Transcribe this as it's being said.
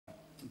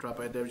drop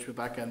out there. She'll be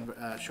back in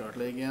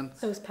shortly again.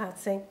 So is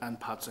Patsy. And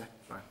Patsy,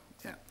 sorry.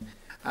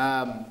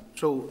 Yeah.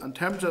 So in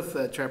terms of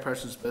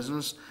chairperson's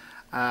business,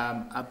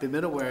 I've been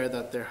made aware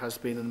that there has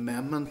been an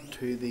amendment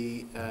to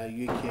the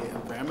UK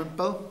Environment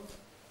Bill,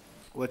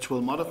 which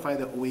will modify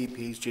the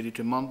OEP's duty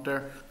to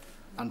monitor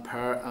and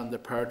the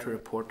power to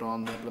report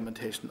on the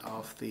implementation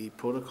of the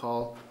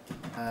protocol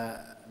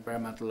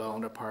environmental law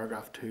under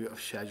paragraph 2 of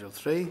Schedule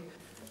 3.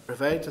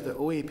 Provides that the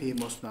OEP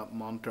must not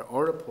monitor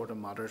or report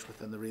on matters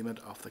within the remit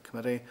of the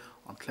Committee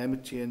on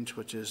Climate Change,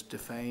 which is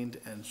defined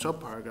in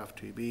subparagraph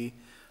 2b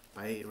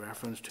by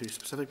reference to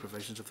specific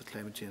provisions of the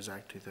Climate Change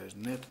Act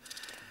 2008.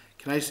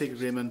 Can I seek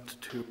agreement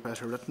to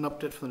request a written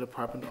update from the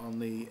Department on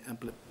the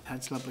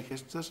potential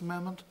implications of this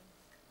amendment?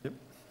 Yep.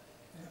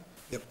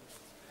 Yep.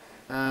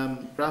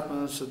 Draft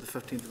minutes of the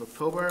 15th of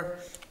October.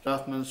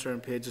 Draft minutes are on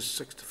pages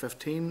 6 to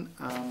 15.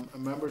 Are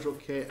members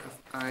okay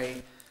if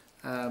I,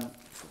 am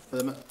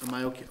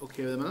I okay with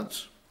the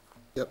minutes?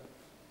 Yep.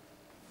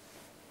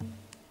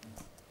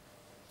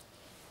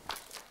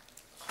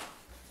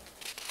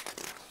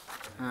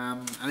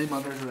 Any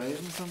matters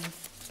arising from?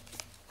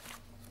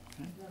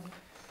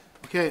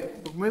 Okay,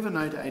 we're moving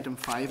now to item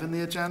 5 in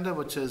the agenda,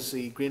 which is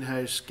the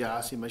Greenhouse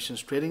Gas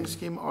Emissions Trading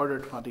Scheme Order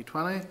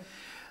 2020.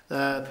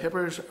 The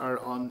papers are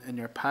in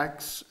your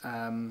packs.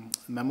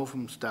 Memo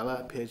from Stella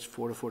at page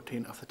 4 to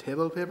 14 of the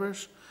table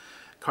papers.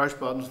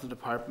 Correspondence to the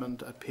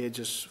department at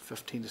pages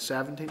 15 to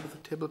 17 of the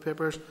table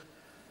papers.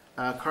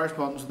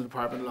 Correspondence to the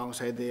department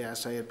alongside the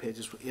SI at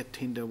pages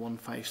 18 to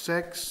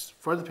 156.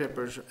 Further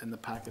papers in the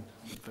packet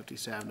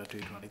 57 to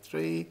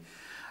 223.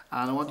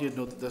 And I want you to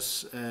note that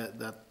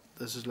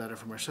this is a letter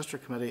from our sister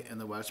committee in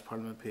the Welsh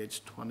Parliament,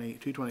 page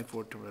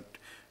 224 to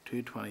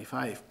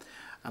 225,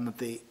 and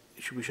that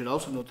we should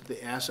also note that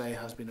the SI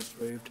has been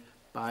approved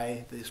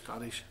by the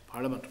Scottish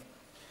Parliament.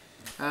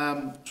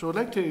 So I'd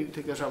like to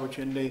take this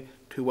opportunity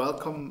to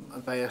welcome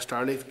via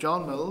Starleaf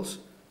John Mills,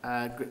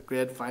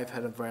 Grade 5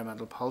 Head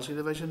Environmental Policy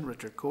Division,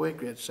 Richard Coey,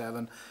 Grade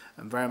 7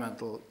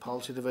 Environmental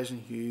Policy Division,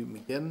 Hugh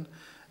McGinn,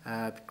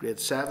 Grade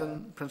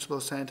 7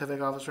 Principal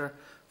Scientific Officer,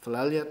 Phil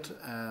Elliott,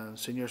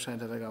 Senior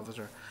Scientific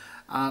Officer.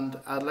 And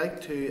I'd like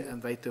to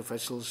invite the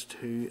officials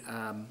to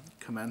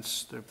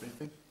commence their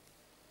briefing.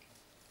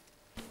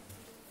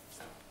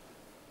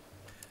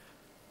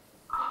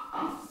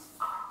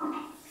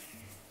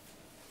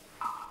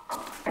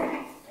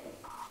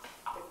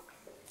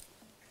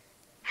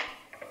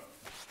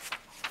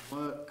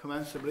 Want to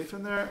commence the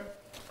briefing there?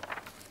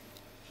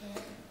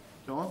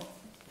 John?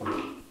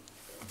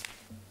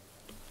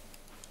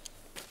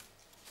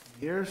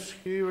 Here's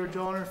Hugh or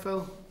John or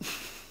Phil?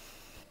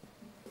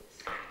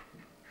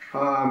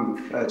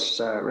 It's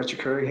Richard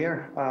Curry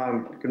here.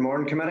 Good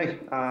morning, committee.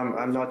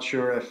 I'm not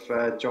sure if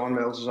John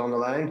Mills is on the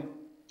line.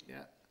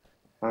 Yeah.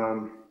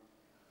 I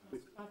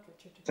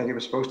think he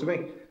was supposed to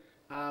be.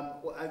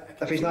 Well,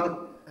 if he's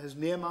not, his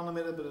name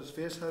animated, but his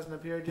face hasn't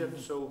appeared yet.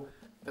 So,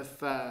 if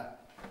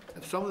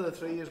some of the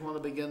three just want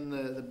to begin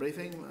the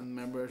briefing and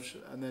members,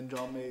 and then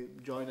John may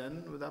join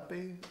in, would that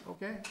be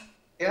okay?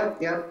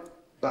 Yeah,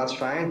 that's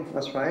fine.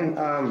 That's fine.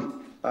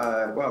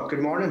 Well, good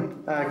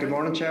morning. Good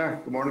morning,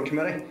 Chair. Good morning,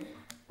 committee.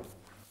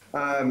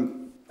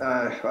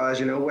 As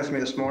you know, with me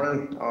this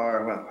morning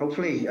are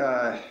hopefully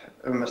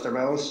Mr.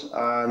 Mills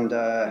and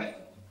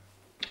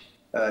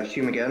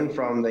Hugh McGinn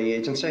from the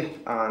agency,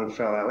 and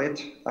Phil Elliott,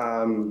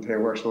 who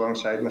works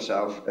alongside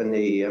myself in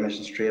the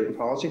emissions trading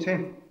policy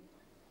team.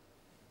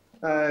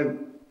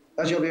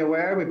 As you'll be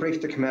aware, we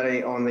briefed the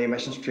committee on the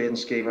emissions trading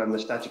scheme and the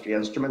statutory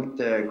instrument,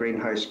 the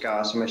Greenhouse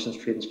Gas Emissions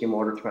Trading Scheme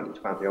Order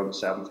 2020, on the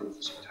 17th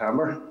of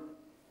September.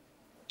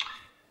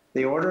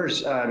 The order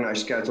is now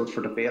scheduled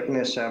for debate in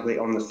the Assembly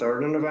on the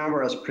 3rd of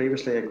November, as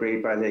previously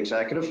agreed by the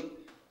Executive,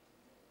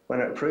 when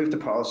it approved the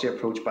policy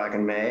approach back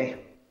in May.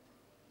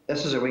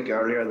 This is a week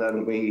earlier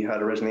than we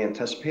had originally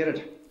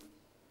anticipated.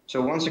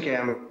 So once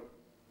again,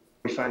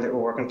 we find that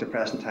we're working to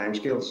present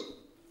timescales.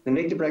 The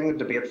need to bring the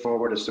debate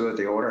forward is so that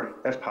the order,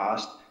 if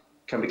passed,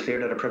 can be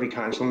cleared at a Privy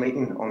Council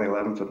meeting on the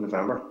 11th of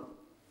November.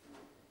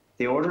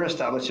 The order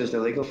establishes the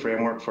legal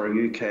framework for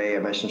a UK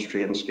emissions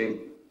trading scheme.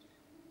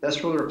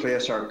 This will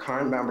replace our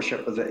current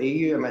membership of the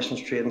EU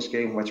emissions trading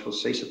scheme, which will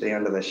cease at the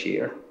end of this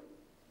year.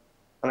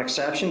 An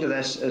exception to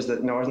this is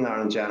that Northern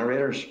Ireland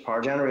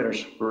power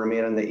generators, will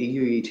remain in the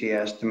EU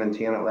ETS to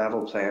maintain a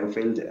level playing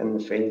field in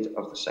the field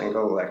of the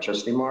single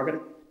electricity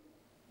market.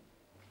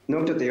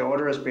 Note that the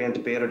order is being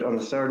debated on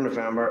the 3rd of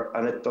November,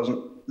 and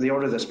the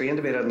order that's being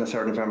debated on the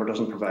 3rd of November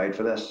doesn't provide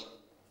for this.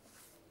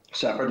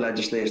 Separate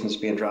legislation is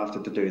being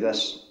drafted to do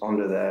this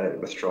under the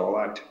Withdrawal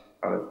Act.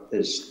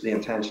 The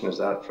intention is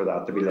for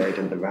that to be laid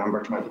in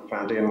November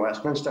 2020 in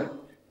Westminster.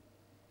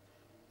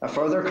 A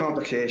further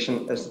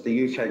complication is that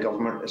the UK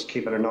government is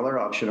keeping another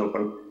option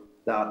open,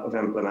 that of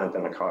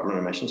implementing a carbon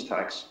emissions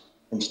tax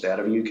instead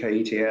of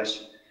UK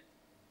ETS.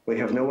 We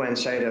have no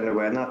insight into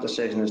when that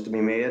decision is to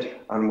be made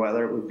and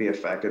whether it would be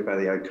affected by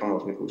the outcome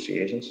of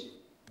negotiations.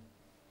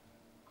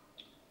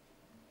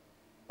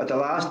 At the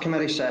last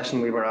committee session,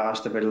 we were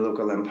asked about a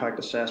local impact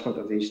assessment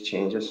of these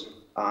changes.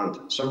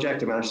 and subject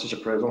to Minister's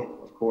approval,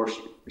 of course,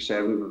 we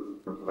said we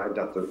would provide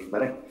that to the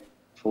committee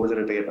for the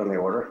debate on the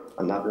order,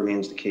 and that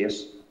remains the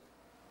case.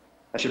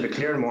 I should be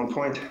clear on one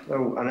point,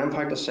 though: an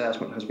impact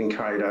assessment has been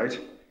carried out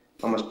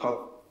and was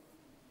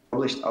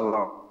published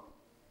along.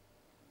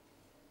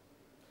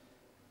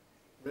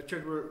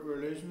 Richard, we're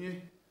losing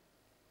you.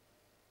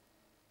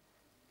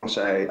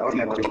 Say,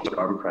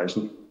 carbon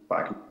pricing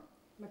back.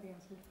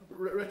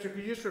 Richard,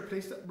 could you just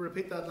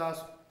repeat that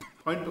last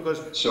point,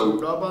 because So,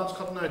 broadband's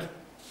cutting out?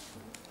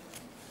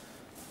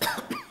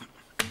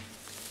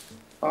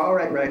 All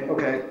right,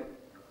 okay.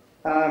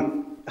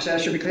 So I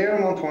should be clear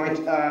on one point.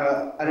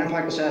 An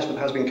impact assessment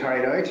has been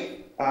carried out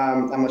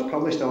and was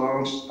published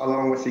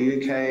along with the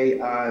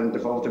UK and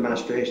devolved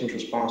administration's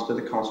response to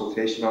the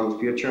consultation on the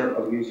future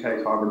of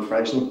UK carbon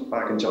pricing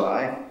back in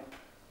July.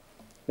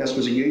 This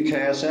was a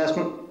UK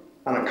assessment,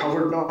 and it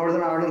covered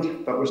Northern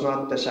Ireland, but was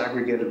not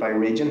disaggregated by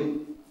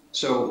region.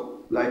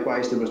 So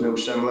likewise, there was no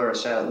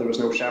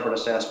separate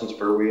assessments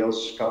for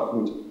Wales,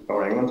 Scotland,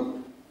 or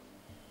England.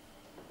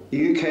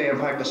 The UK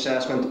impact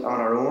assessment on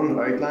our own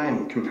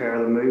outline compare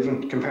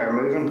moving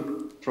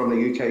from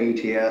the UK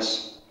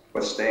ETS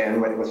with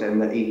staying within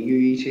the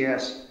EU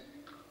ETS.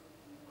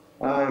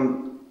 I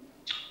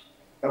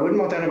wouldn't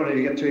want anybody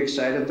to get too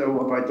excited though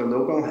about the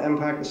local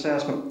impact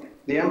assessment.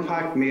 The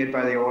impact made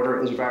by the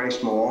order is very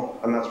small,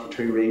 and that's for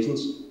two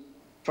reasons.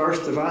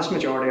 First, the vast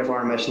majority of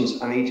our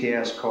emissions and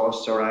ETS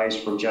costs arise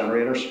from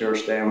generators who are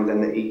staying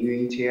within the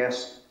EU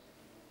ETS,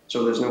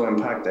 so there's no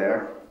impact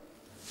there.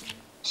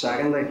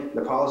 Secondly,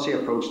 the policy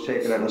approach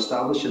taken in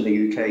establishing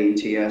the UK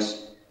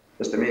ETS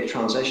is to make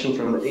transition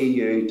from the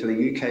EU to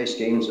the UK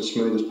schemes as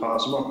smooth as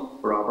possible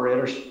for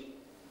operators.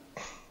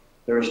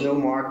 There is no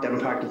marked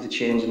impact of the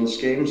change in the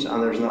schemes,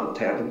 and there's not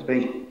intended to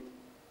be.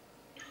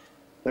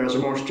 There is a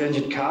more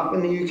stringent cap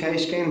in the UK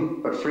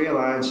scheme, but free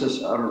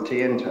allowances are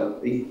retained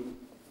at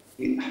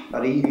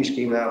EU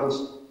scheme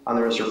levels, and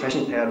there is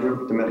sufficient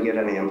headroom to mitigate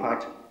any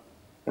impact.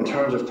 In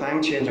terms of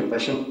climate change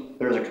ambition,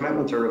 there is a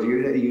commitment to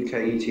review the UK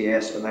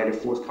ETS in light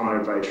of forthcoming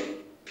advice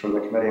from the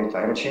Committee on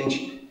Climate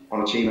Change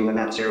on achieving the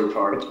net zero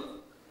target.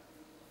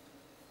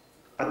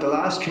 At the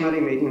last committee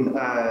meeting,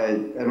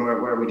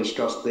 where we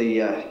discussed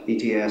the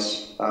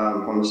ETS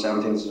on the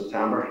 17th of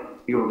September,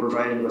 you were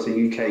provided with a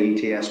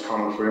UK ETS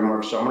Common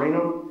Framework Summary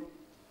Note,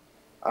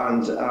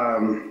 and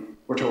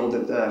we're told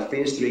that the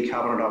Phase 3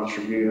 Cabinet Office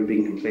review had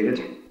been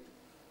completed.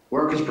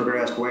 Work has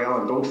progressed well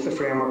on both the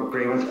Framework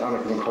Agreement and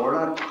the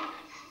Concordat,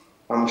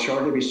 and will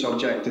shortly be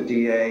subject to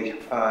DA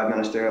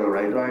ministerial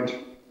write round.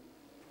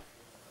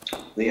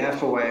 The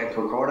FOA and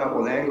Concordat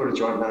will then go to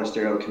Joint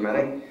Ministerial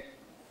Committee,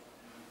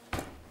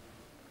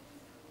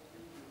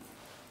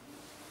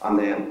 and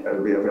then it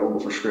will be available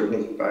for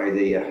scrutiny by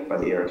the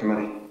AIR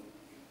Committee.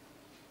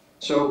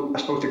 So I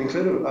suppose to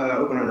conclude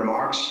opening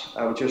remarks,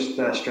 I would just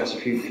stress a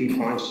few key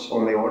points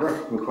on the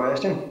order in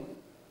question.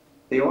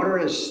 The order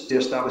is to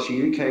establish a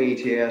UK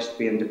ETS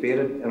being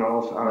debated in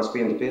all, and it's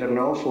being debated in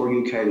all 4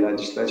 UK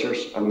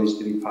legislatures and needs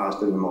to be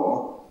passed in them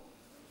all.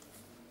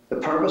 The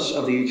purpose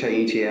of the UK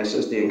ETS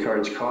is to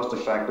encourage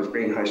cost-effective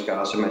greenhouse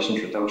gas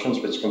emissions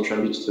reductions, which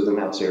contributes to the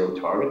net zero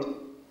target.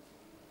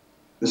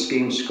 The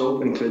scheme's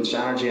scope includes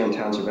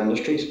energy-intensive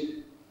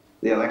industries,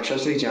 the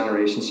electricity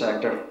generation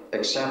sector,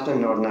 except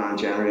in Northern Ireland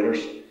generators,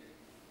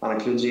 and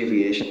includes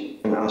aviation,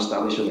 and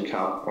establishes a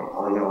cap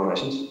on annual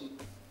emissions.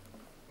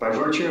 By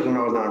virtue of the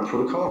Northern Ireland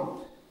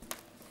Protocol,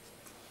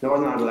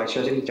 Northern Ireland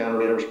electricity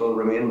generators will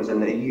remain within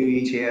the EU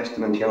ETS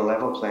to maintain a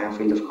level playing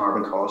field of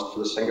carbon cost for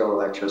the single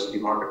electricity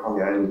market on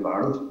the island of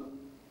Ireland.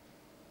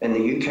 In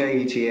the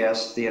UK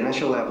ETS, the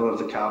initial level of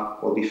the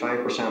cap will be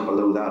 5%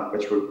 below that,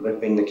 which would have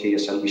been the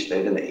case as we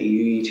stayed in the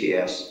EU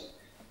ETS.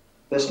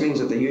 This means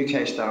that the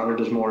UK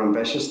standard is more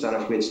ambitious than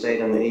if we had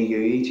stayed in the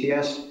EU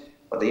ETS,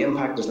 but the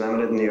impact is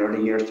limited in the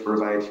early years to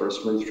provide for a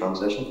smooth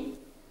transition.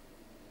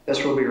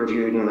 This will be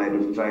reviewed in light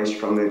of advice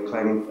from the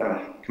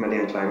Committee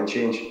on Climate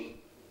Change.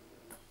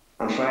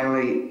 And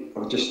finally,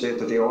 I'll just state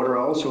that the order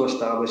also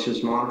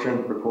establishes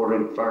monitoring,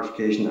 reporting,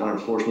 verification and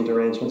enforcement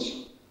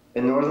arrangements.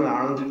 In Northern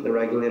Ireland, the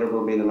regulator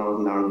will be the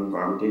Northern Ireland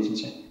Environment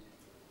Agency.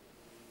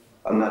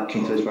 And that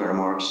concludes my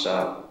remarks.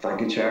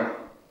 Thank you, Chair.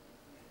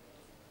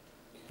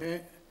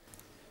 Okay.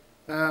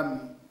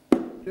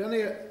 Do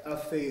any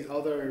of the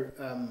other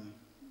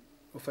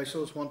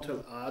officials want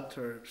to add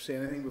or say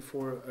anything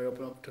before I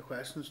open up to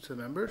questions to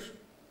members?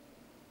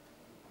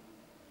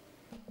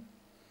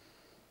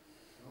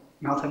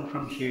 Nothing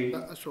from Hugh.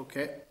 That's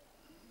okay.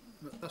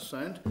 That's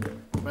sound.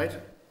 Right.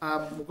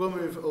 We'll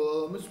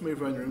go let's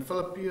move around the room.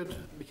 Philip, you had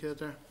indicated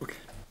there. Okay.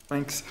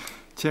 Thanks,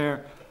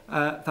 Chair.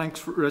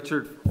 Thanks,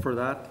 Richard, for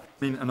that.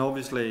 I mean, and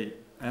obviously,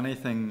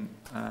 anything,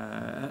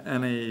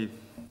 any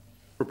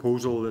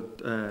proposal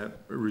that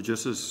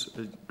reduces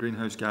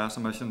greenhouse gas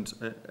emissions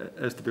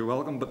is to be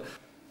welcome. But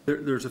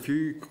there's a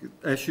few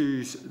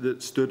issues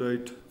that stood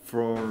out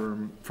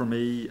for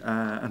me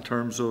in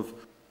terms of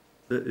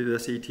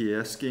this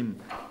ETS scheme.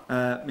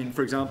 I mean,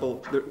 for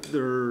example,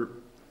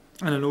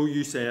 and I know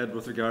you said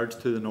with regards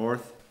to the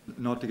north,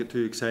 not to get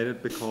too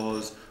excited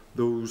because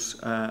those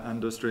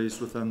industries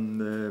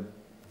within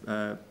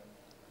the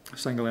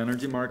single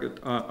energy market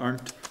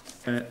aren't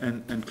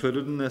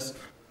included in this.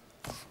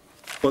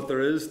 But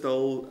there is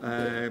still,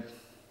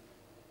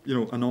 you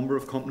know, a number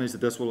of companies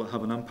that this will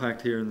have an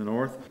impact here in the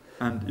north.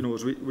 And you know,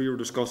 as we were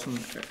discussing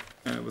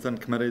within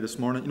committee this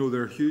morning, you know,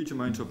 there are huge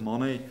amounts of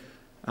money,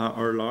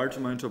 or large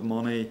amounts of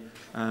money,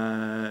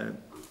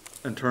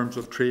 in terms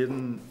of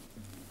trading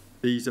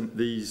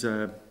these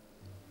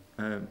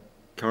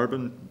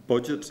carbon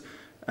budgets.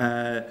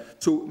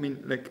 So I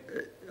mean, like,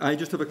 I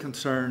just have a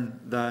concern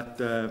that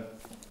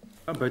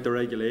about the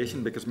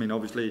regulation, because I mean,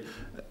 obviously,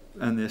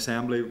 in the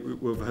Assembly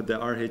we've had the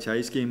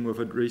RHI scheme, we've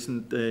had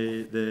recent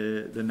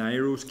the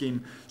NIRO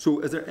scheme.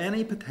 So is there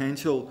any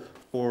potential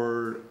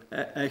for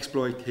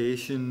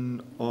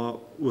exploitation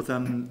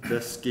within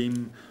this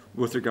scheme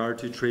with regard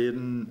to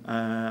trading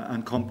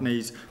and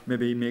companies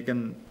maybe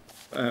making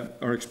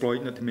or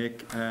exploiting it to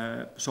make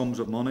sums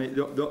of money?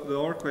 The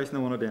other question I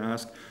wanted to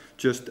ask,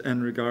 just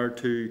in regard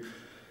to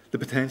the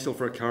potential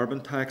for a carbon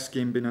tax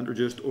scheme being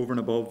introduced over and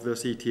above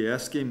this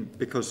ETS scheme,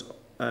 because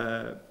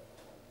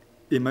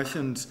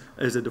emissions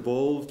is a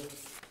devolved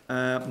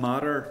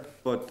matter,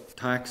 but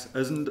tax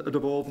isn't a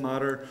devolved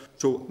matter.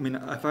 So, I mean,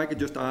 if I could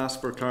just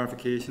ask for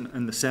clarification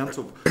in the sense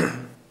of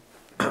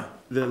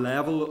the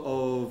level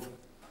of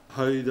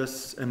how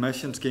this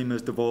emission scheme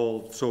is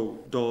devolved. So,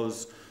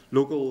 does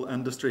local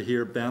industry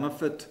here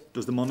benefit?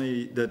 Does the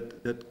money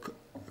that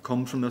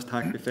comes from this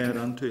tax be fed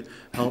into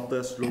help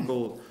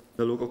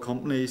the local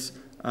companies,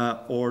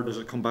 or does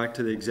it come back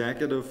to the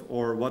executive,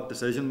 or what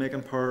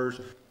decision-making powers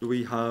do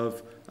we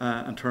have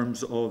in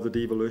terms of the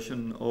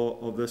devolution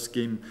of this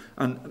scheme?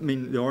 And I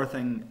mean, the other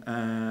thing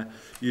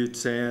you'd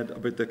said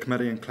about the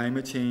Committee on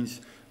Climate Change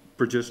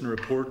producing a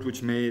report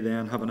which may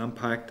then have an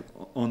impact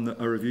on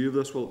a review of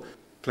this. Well,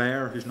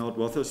 Claire, who's not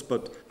with us,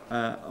 but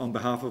on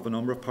behalf of a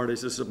number of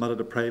parties, has submitted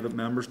a private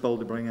members bill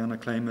to bring in a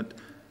climate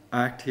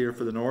act here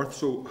for the north.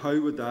 So how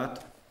would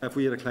that, if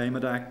we had a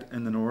climate act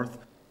in the north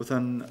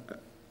within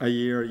a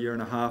year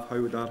and a half, how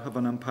would that have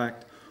an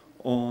impact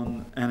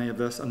on any of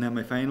this? And then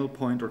my final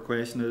point or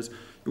question is,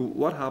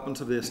 what happens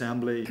if the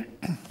Assembly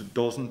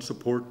doesn't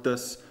support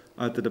this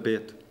at the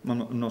debate?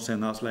 I'm not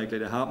saying that's likely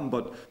to happen,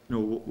 but you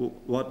know,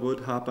 what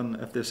would happen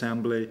if the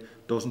Assembly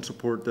doesn't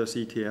support this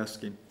ETS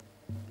scheme?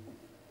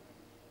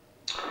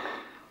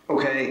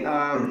 Okay,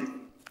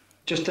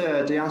 just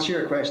to answer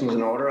your questions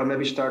in order, I'll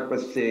maybe start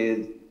with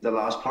the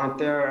last point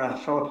there,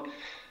 Philip.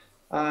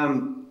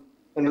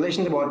 In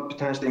relation to what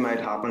potentially might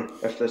happen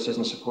if this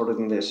isn't supported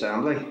in the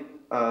Assembly,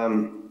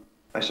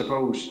 I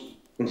suppose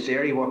in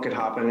theory what could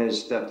happen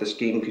is that the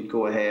scheme could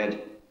go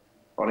ahead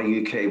on a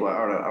UK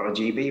or a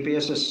GB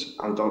basis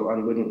and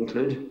wouldn't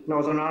include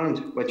Northern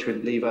Ireland, which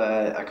would leave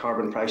a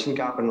carbon pricing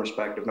gap in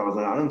respect of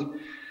Northern Ireland.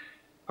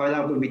 How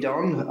that would be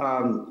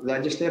done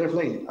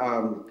legislatively,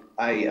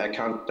 I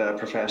can't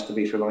profess to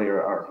be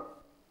familiar or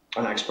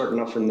an expert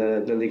enough in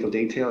the legal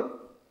detail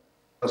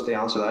to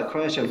answer that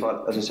question,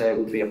 but as I say, it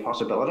would be a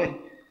possibility.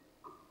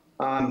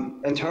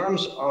 In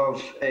terms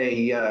of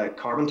a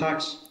carbon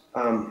tax,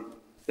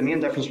 the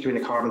main difference between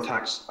a carbon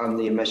tax and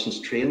the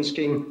emissions trading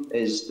scheme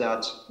is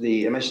that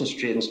the emissions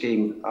trading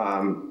scheme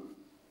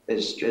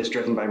is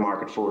driven by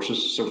market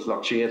forces, so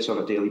fluctuates on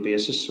a daily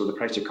basis. So the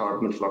price of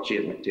carbon would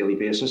fluctuate on a daily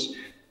basis,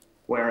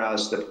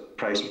 whereas the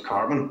price of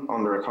carbon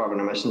under a carbon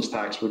emissions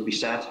tax would be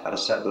set at a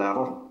set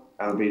level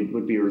and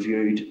would be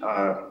reviewed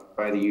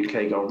by the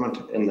UK government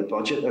in the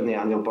budget, in the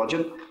annual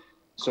budget.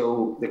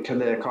 So the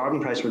carbon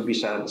price would be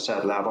set at a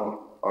set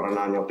level on an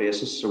annual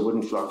basis, so it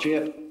wouldn't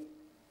fluctuate.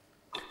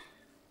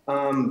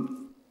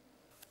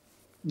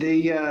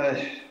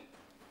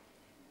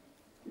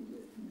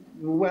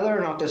 Whether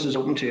or not this is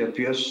open to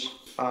abuse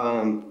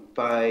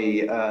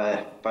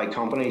by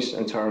companies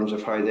in terms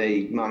of how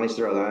they manage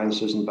their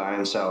allowances and buy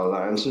and sell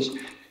allowances, I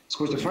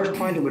suppose the first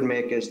point I would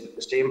make is that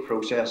the same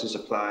processes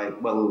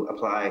will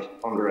apply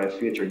under a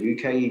future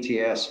UK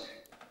ETS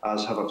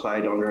as have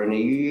applied under an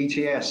EU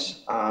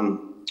ETS.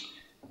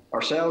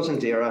 Ourselves in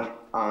DERA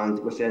and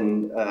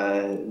within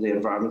the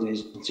Environment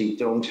Agency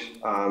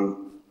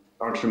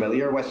aren't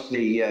familiar with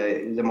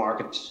the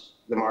market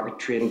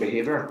trading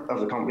behaviour of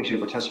the companies who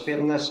participate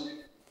in this.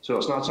 So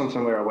it's not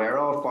something we're aware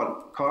of,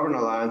 but carbon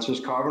allowances,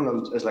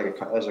 carbon is like a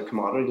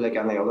commodity, like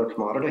any other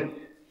commodity,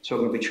 so it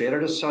can be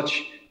traded as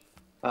such.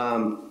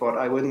 But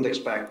I wouldn't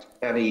expect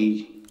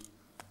any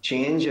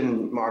change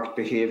in market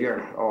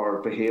behaviour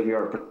or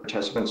behaviour of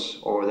participants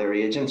or their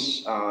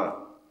agents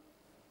on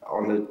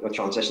the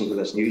transition to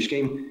this new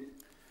scheme,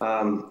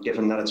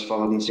 given that it's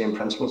following the same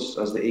principles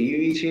as the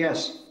EU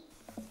ETS.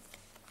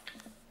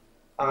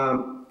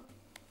 I'm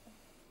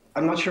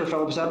not sure,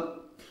 Philip,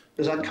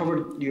 has that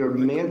covered your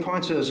main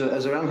points? Is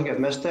there anything I've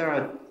missed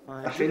there?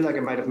 I feel like I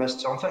might have missed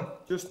something.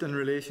 Just in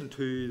relation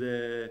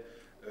to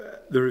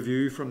the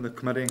review from the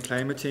Committee on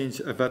Climate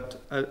Change, if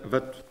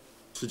it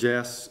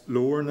suggests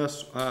lowering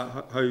this,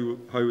 how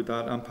would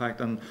that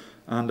impact? And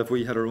if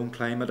we had our own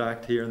Climate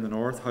Act here in the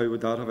north, how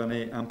would that have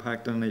any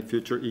impact on any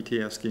future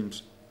ETS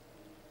schemes?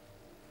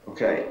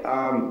 Okay.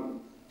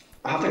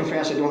 I have to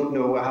confess I don't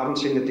know. I haven't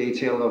seen the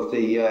detail of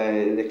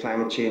the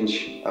climate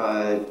change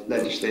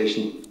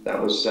legislation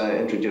that was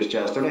introduced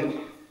yesterday.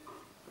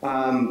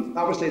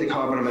 Obviously, the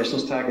carbon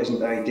emissions tax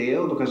isn't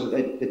ideal because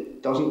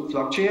it doesn't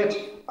fluctuate.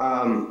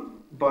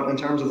 But in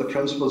terms of the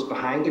principles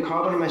behind the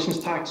carbon emissions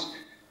tax,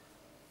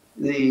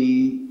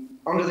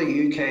 under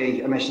the UK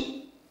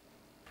emissions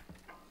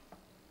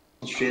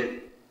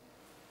trading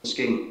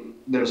scheme,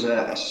 there's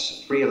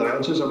free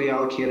allowances will be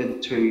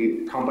allocated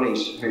to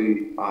companies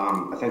who,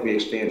 I think we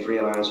explained free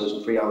allowances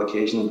and free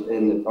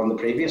allocation on the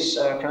previous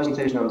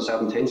presentation on the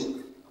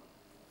 17th.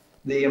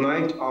 The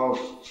amount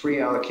of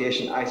free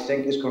allocation, I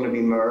think, is going to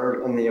be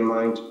mirrored in the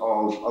amount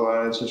of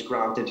allowances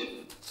granted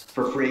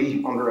for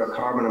free under a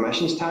carbon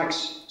emissions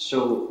tax.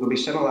 So there'll be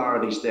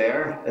similarities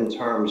there in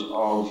terms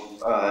of,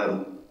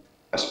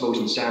 I suppose,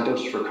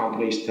 incentives for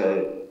companies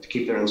to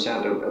keep their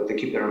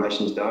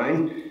emissions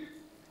down,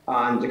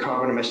 and the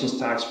carbon emissions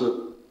tax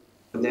would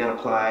then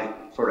apply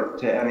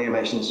to any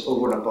emissions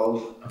over and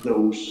above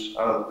those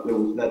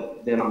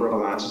the number of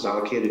allowances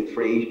allocated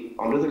free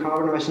under the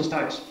carbon emissions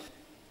tax.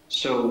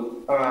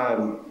 So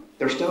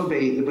there would still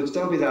be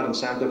that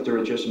incentive to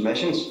reduce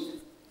emissions,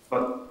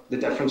 but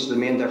the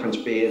main difference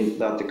being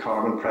that the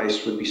carbon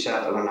price would be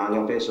set on an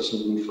annual basis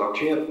and wouldn't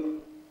fluctuate.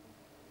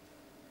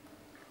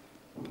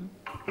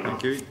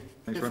 Thank you.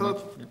 Thanks very much.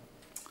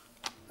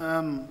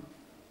 Yeah.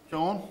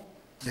 John?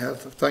 Yeah,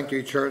 thank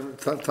you, Chair.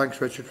 Thanks,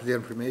 Richard, for the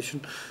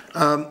information.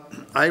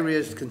 I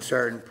raised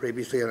concern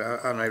previously,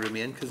 and I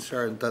remain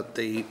concerned that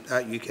the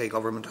UK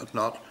government has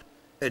not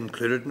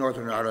included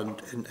Northern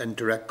Ireland in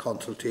direct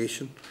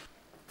consultation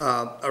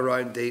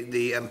around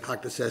the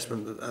impact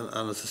assessment,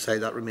 and as I say,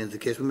 that remains the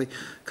case with me.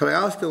 Can I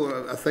ask,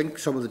 though, I think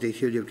some of the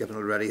detail you've given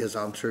already has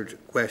answered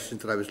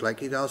questions that I was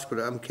likely to ask, but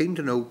I'm keen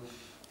to know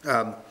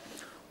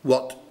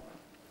what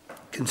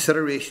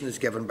consideration is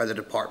given by the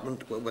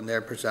department when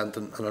they're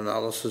presenting an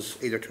analysis,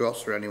 either to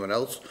us or anyone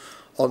else,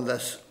 on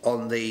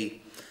the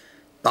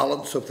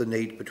balance of the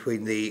need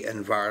between the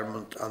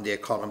environment and the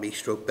economy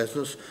stroke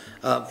business.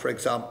 For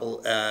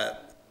example,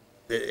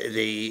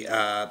 the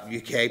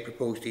UK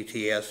proposed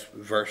ETS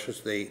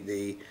versus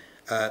the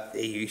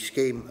EU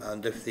scheme,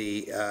 and if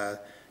the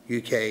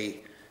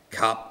UK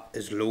cap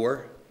is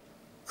lower,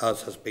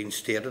 as has been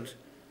stated,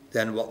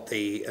 then what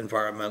the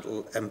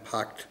environmental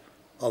impact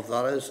of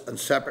that is, and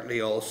separately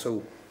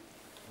also,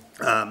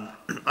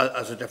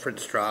 as a different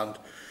strand,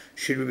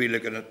 should we be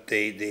looking at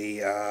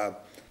the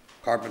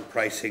carbon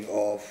pricing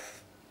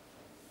of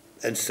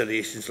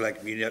installations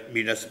like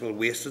municipal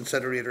waste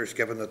incinerators,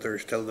 given that there are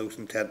still those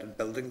intended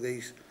building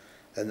these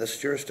in this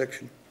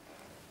jurisdiction?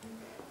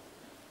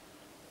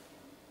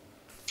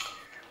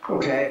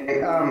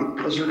 Okay,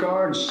 as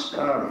regards,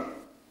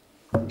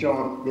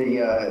 John,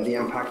 the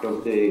impact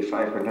of the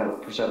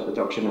 5%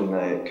 reduction in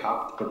the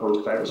cap,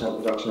 proposed 5%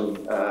 reduction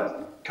in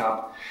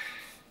cap,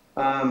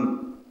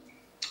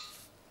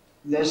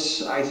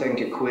 this, I think,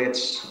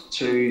 equates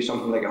to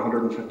something like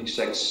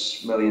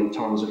 156 million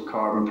tonnes of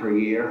carbon per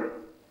year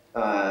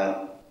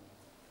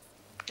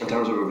in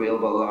terms of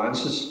available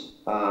allowances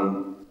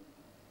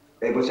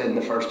within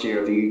the first year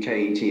of the UK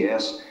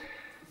ETS.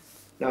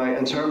 Now,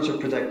 in terms of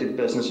predicted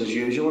business as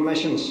usual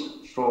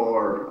emissions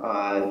for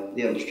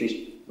the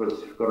industries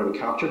going to be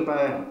captured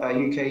by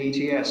UK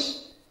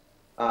ETS,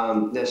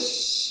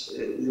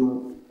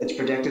 it's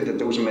predicted that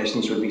those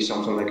emissions would be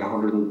something like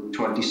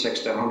 126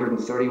 to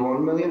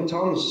 131 million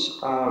tonnes.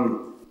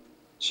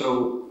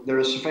 So there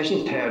is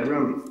sufficient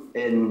headroom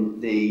in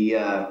the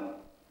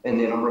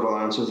number of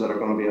allowances that are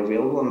going to be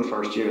available in the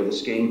first year of the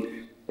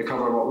scheme to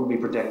cover what would be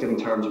predicted in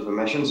terms of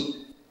emissions.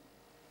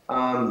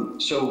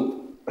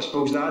 So I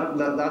suppose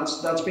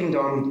that's been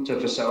done to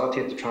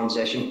facilitate the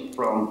transition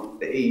from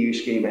the EU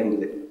scheme into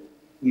the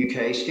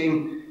UK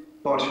scheme,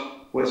 but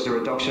with the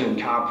reduction in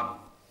cap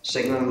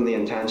signalling the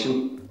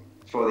intention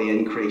for the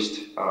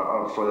increased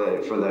for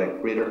the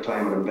greater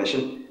climate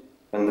ambition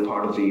in the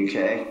part of the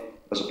UK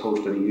as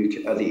opposed to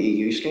the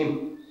EU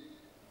scheme.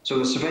 So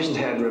there's sufficient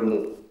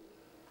headroom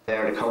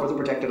there to cover the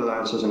predicted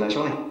allowances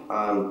initially.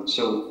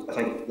 So I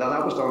think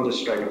that was done to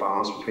strike a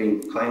balance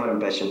between climate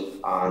ambition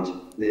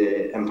and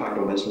the impact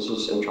on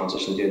businesses in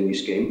transition to a new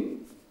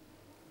scheme.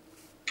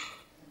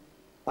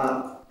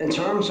 In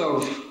terms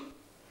of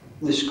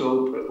the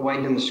scope,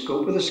 widening the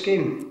scope of the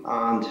scheme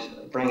and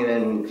bringing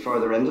in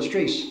further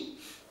industries,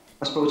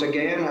 I suppose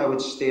again I would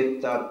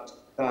state that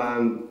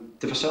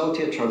to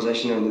facilitate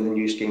transition into the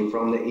new scheme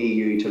from the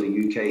EU to the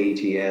UK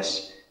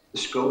ETS, the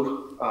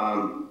scope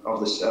of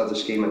the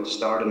scheme at the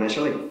start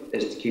initially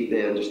is to keep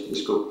the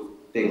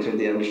scope to include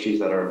the industries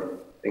that are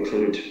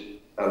included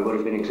would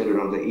have been included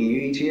on the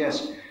EU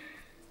ETS.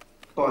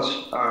 But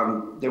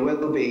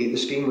the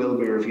scheme will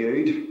be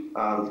reviewed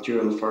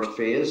during the first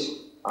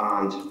phase,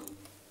 and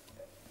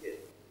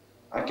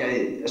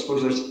I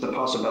suppose there's the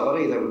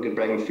possibility that we could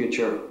bring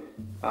future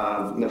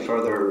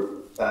further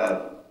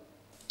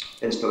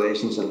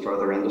installations and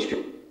further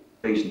industries,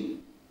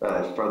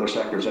 further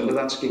sectors into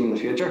that scheme in the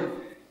future.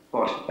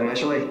 But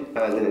initially,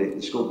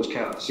 the scope was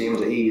kept the same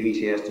as the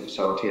EU ETS to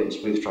facilitate a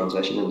smooth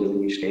transition into the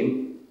new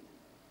scheme.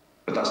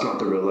 but that's not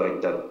to rule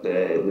out that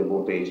there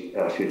won't be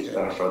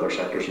further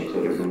sectors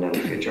included in any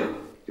future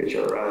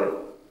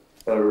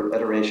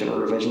iteration or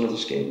revision of the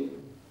scheme.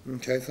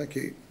 Okay, thank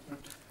you.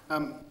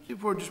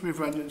 Before we just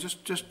move around,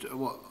 just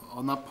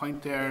on that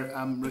point there,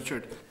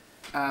 Richard,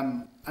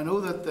 I know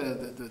that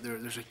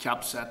there's a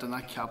cap set, and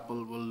that cap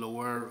will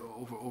lower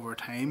over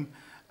time.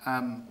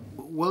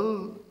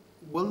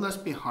 Will this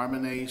be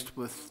harmonised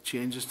with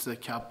changes to the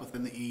cap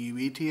within the EU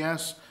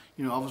ETS?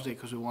 You know, obviously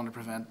because we want to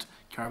prevent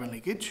carbon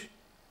leakage.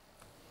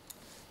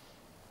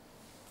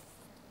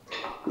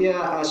 Yeah,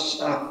 I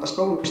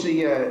suppose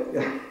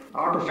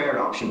our preferred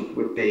option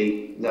would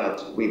be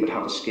that we would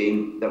have a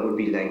scheme that would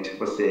be linked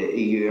with the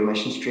EU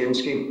emissions trading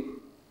scheme,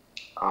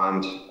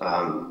 and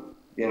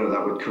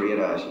that would create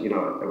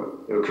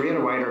it would create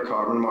a wider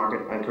carbon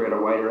market and create a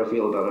wider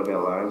availability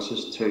of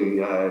allowances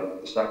to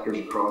sectors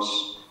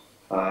across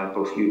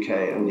both UK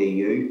and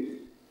EU.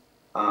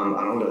 And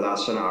under that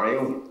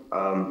scenario,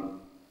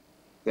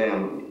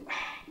 then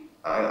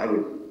I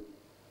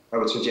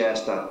would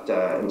suggest that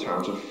in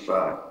terms of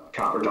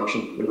cap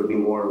reduction, there would be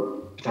more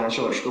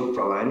potential or scope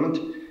for alignment.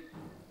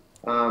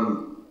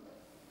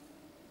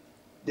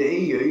 The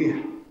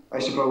EU, I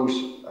suppose,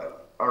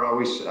 are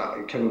always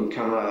can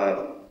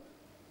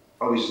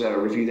always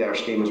review their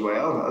scheme as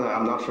well.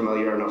 I'm not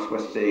familiar enough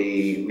with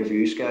the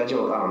review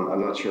schedule.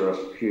 I'm not sure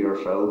if Hugh or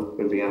Phil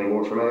would be any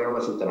more familiar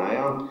with it than I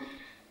am.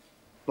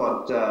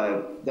 But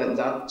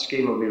that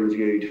scheme will be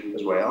reviewed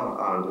as well,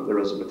 and there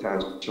is a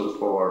potential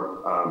for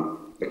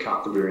the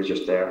cap to be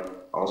reduced there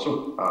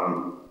also.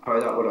 How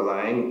that would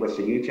align with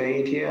the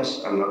UK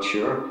ETS, I'm not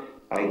sure.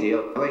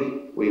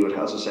 Ideally, we would,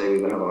 as I say, we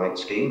would have a light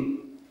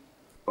scheme,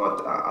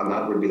 but and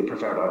that would be the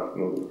preferred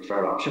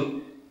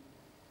option.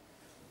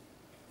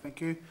 Thank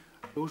you.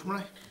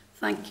 Rosemary?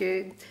 Thank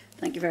you.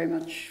 Thank you very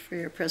much for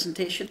your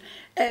presentation.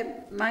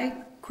 My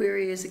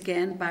query is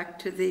again back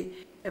to the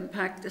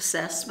impact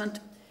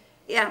assessment.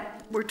 Yeah,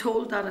 we're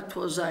told that it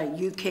was a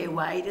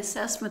UK-wide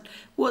assessment.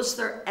 Was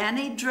there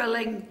any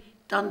drilling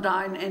done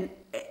down into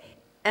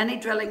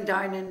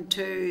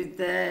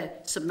the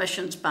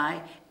submissions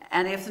by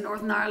any of the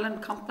Northern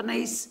Ireland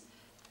companies,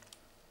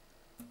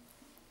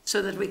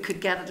 so that we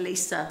could get at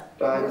least a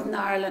Northern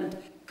Ireland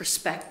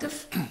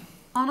perspective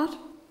on it?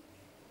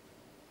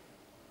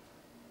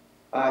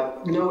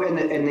 No,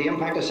 in the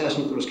impact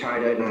assessment that was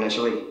carried out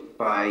initially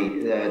by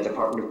the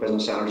Department of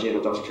Business, Energy and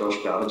Industrial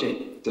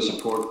Strategy to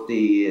support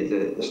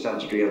the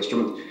statutory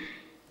instrument,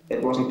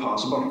 it wasn't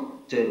possible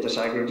to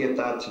disaggregate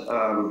that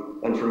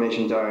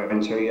information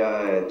down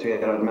to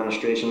an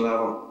administration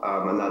level,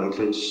 and that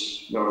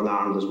includes Northern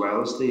Ireland as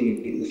well as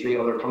the three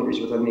other countries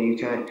within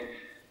the UK.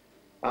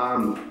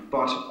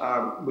 But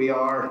we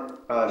are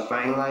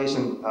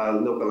finalising a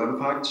local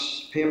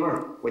impacts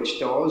paper, which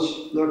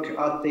does look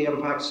at the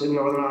impacts in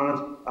Northern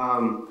Ireland,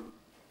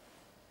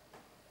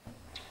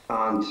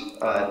 and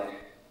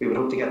we would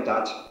hope to get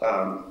that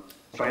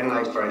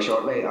finalised very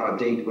shortly.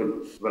 Indeed,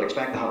 would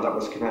expect to have that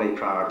with the committee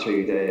prior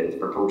to the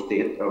proposed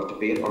date of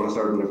debate on the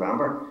 3rd of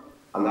November.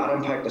 And that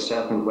impact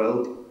assessment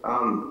will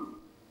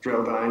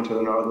drill down to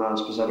the Northern Ireland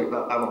specific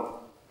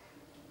level.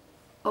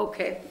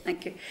 Okay,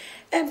 thank you.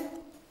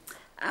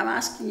 I'm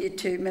asking you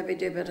to maybe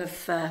do a bit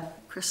of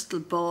crystal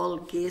ball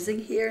gazing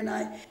here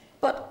now,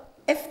 but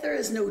if there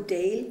is no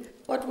deal,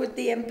 what would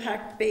the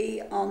impact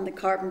be on the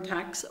carbon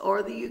tax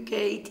or the UK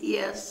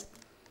ETS?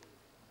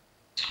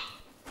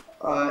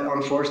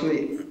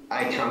 Unfortunately,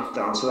 I can't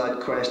answer that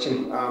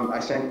question.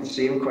 I think the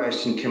same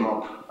question came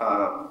up,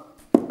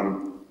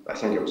 I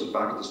think it was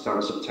back at the start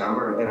of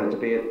September in a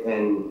debate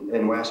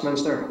in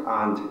Westminster,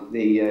 and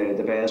the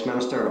BES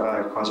Minister,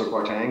 Kwasi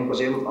Kwarteng, was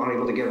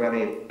unable to give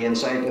any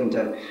insight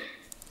into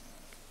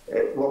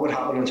what would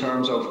happen in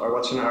terms of, or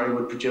what scenario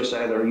would produce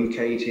either a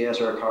UK ETS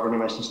or a carbon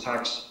emissions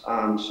tax.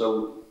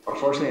 So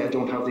unfortunately, I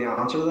don't have the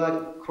answer to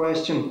that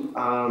question.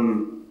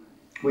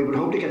 We would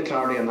hope to get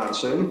clarity on that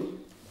soon,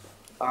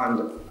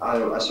 and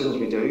as soon as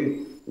we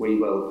do, we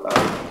will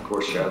of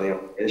course share the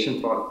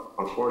information. But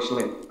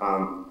unfortunately,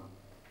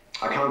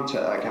 I can't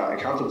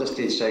at this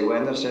stage say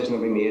when the decision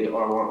will be made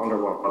or under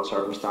what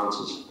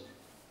circumstances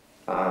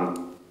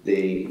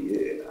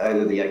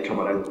either the outcome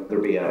would either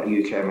be a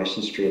UK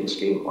emissions trading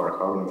scheme or a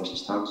carbon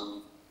emissions tax.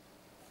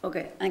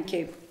 Okay, thank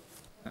you.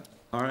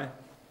 All right.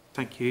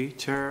 Thank you,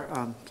 Chair,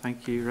 and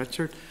thank you,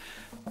 Richard.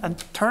 In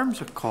terms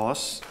of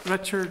costs,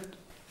 Richard,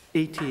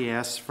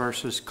 ETS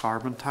versus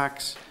carbon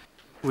tax,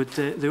 would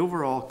the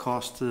overall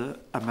cost to the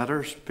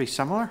emitters be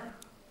similar?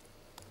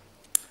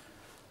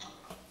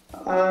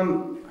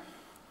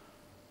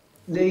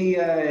 The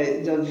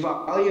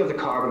value of the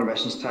carbon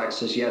emissions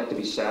tax is yet to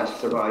be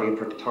set, the value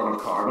per tonne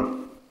of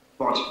carbon.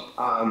 But,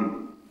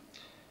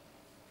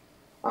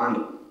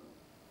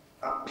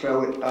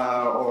 Phil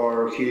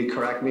or Hugh,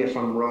 correct me if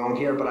I'm wrong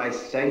here, but I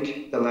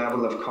think the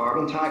level of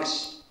carbon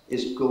tax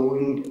is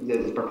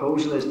the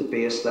proposal is to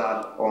base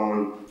that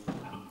on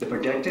what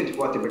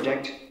they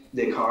predict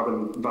the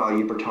carbon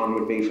value per tonne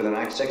would be for the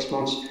next 6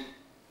 months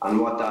and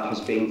what that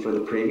has been for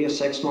the previous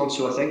 6 months.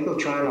 So I think they'll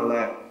try and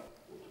align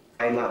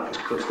that as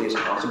closely as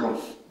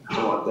possible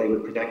to what they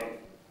would predict.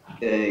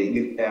 the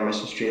UK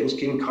emissions trading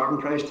scheme carbon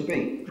price to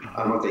be,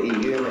 and what the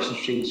EU emissions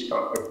trading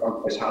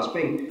carbon price has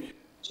been.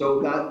 So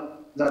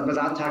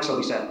that tax will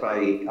be set by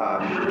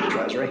the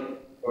Treasury.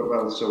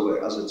 Well, so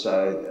as it's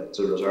a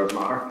reserved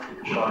matter,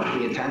 but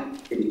the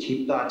intent is to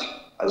keep that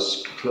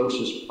as close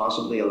as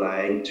possibly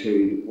aligned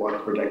to what the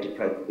predicted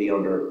price would be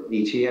under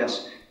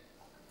ETS.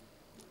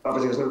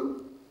 Obviously, there's no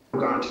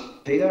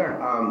guarantee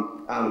there,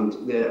 and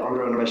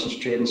under an emissions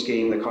trading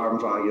scheme, the carbon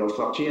value will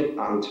fluctuate,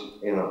 and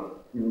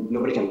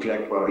nobody can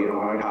predict how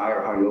high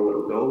or how low it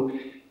will go.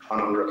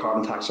 And under a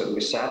carbon tax, it will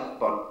be set,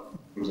 but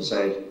as I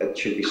say, it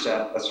should be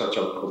set at such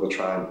a level to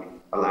try and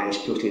align as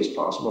closely as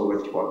possible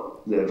with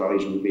what the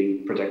values would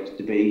be predicted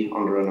to be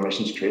under an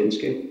emissions trading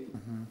scheme.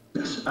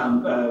 Yes,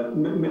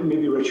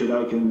 maybe Richard,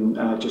 I can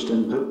just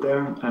input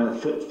there.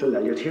 Phil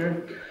Elliott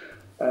here.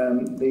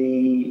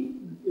 The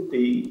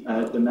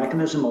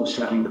mechanism of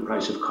setting the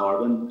price of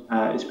carbon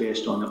is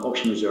based on the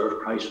auction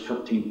reserve price of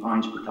 £15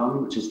 per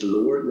tonne, which is the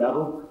lower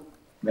level.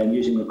 Then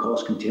using the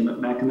cost containment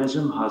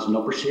mechanism has an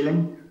upper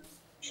ceiling.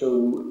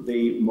 So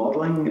the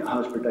modelling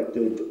has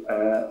predicted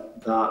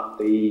that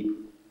the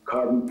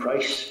carbon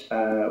price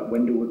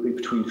window would be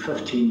between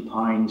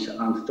 £15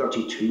 and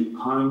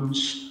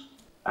 £32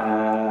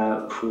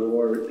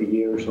 for the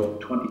years of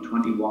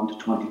 2021 to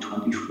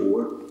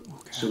 2024.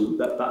 Okay. So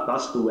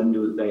that's the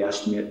window that they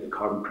estimate the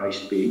carbon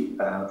price to be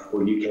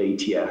for UK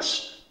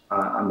ETS,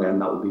 and then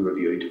that will be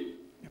reviewed.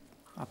 Yep.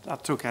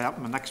 That's okay.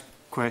 My next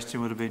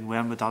question would have been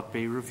when would that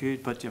be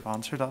reviewed, but you've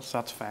answered us.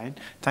 That's fine.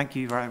 Thank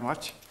you very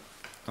much.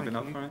 Have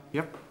enough, right?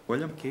 Yep.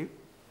 William? Thank you.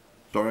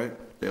 Sorry,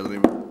 the other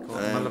name.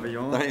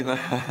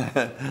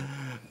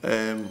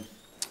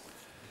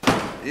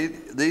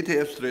 The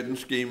ETS trading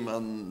scheme,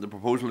 and the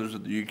proposal is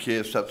that the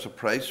UK sets a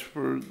price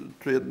for the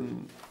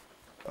trading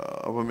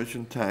of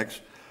emission tax.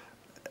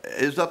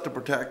 Is that to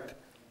protect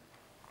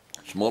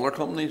smaller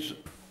companies?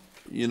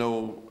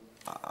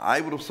 I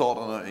would have thought,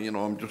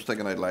 I'm just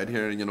thinking out loud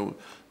here,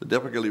 the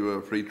difficulty with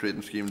a free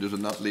trading scheme, does it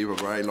not leave a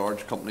very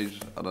large companies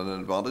at an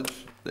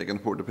advantage? They can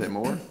afford to pay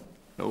more?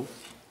 No?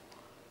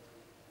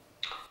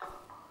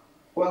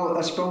 Well,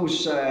 I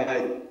suppose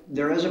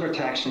there is a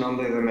protection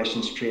under the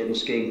emissions trading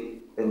scheme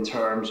in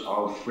terms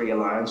of free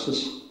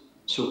allowances.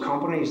 So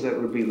companies that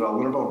would be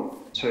vulnerable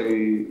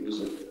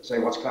to, say,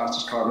 what's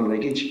classed as carbon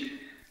leakage,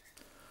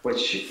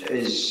 which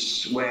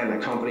is when a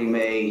company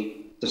may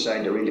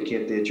decide to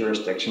relocate to a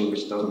jurisdiction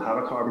which doesn't have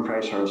a carbon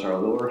price or has a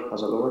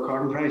lower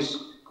carbon price,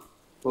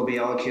 will be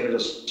allocated a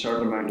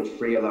certain amount of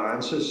free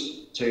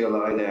allowances to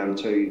allow them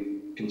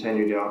to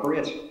continue to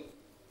operate.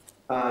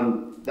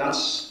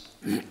 That's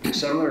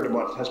similar to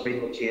what has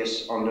been the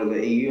case under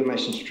the EU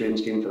emissions trading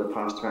scheme for the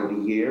past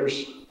 20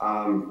 years,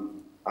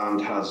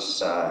 and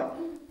has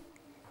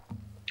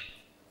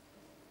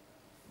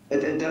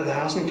it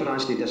hasn't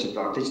financially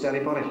disadvantaged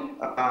anybody.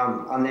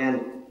 And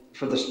then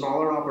for the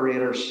smaller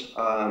operators,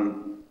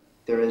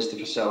 there is the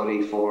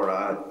facility for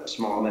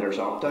small emitters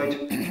opt-out,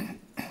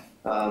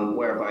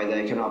 whereby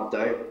they can opt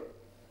out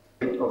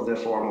of the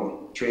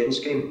formal trading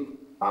scheme,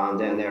 and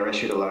then they're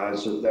issued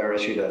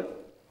a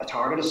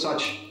target as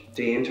such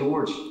to aim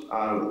towards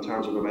in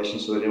terms of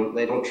emissions, so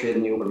they don't trade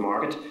in the open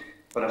market.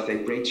 But if they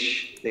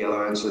breach the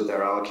allowance that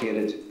they're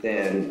allocated,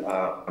 then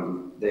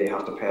they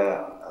have to pay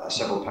a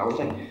civil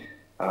penalty.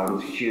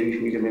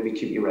 Hugh, we can maybe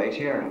keep you right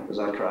here. Is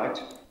that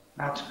correct?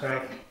 That's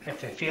correct.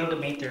 If they fail to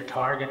meet their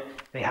target,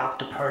 they have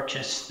to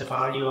purchase the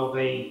value of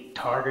a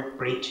target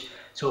breach.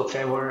 So if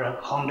they were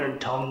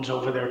 100 tonnes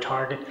over their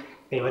target,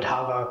 they would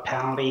have a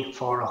penalty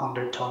for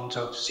 100 tonnes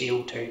of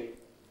CO2.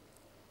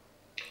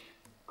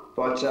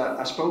 But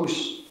I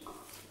suppose,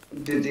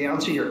 to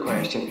answer your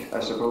question, I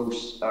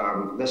suppose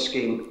this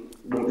scheme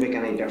won't make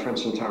any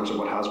difference in terms of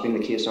what has been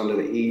the case under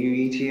the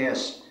EU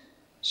ETS.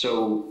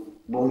 So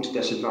won't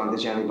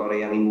disadvantage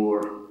anybody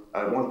anymore.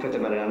 I won't put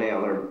them in any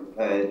other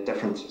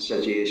different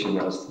situation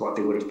as what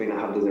they would have been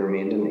had they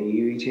remained in the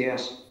EU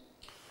ETS.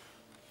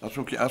 That's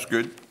okay. That's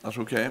good. That's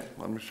okay.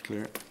 I'm just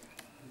clear.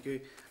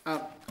 Okay.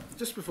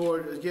 Just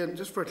before, again,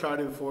 just for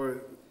clarity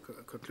before I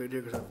conclude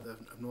here, because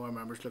I've no other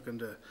members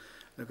looking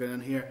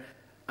in here.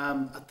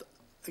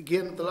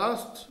 Again, the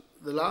last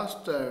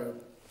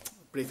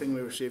briefing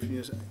we received from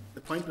you,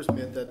 the point was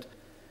made that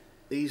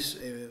these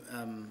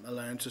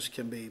allowances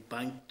can be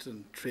banked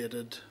and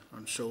traded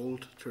and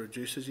sold to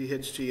reduce the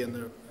GHG, and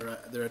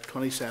they're at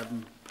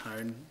 £27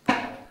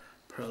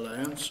 per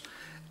allowance.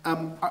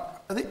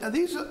 Are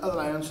these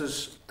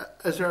allowances,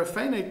 is there a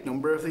finite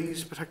number of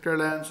these particular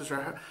allowances,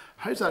 or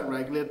how's that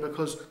regulated?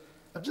 Because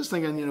I'm just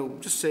thinking,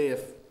 just say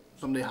if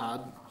somebody had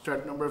a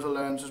certain number of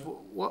allowances,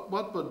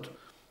 what would,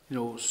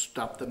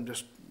 stop them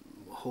just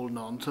holding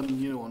on to them,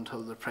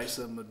 until the price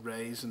of them would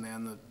rise and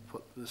then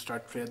they'd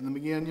start trading them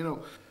again,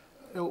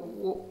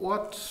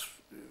 is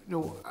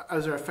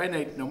there a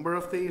finite number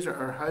of these,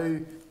 or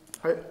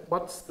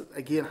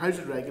how's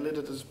it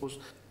regulated? I suppose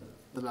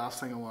the last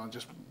thing I want to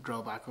just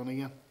draw back on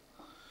again.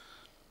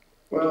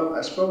 Well,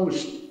 I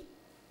suppose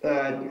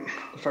the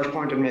first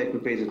point to make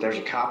would be that there's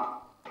a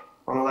cap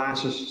on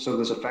allowances. So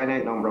there's a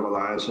finite number of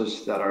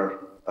allowances that are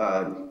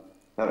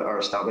that are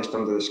established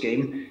under the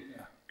scheme.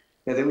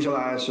 Now, those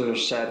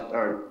alliances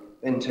are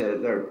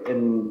they're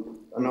in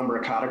a number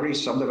of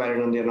categories, subdivided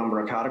into a number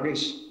of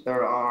categories.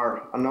 There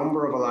are a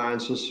number of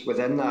alliances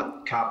within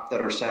that cap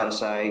that are set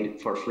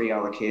aside for free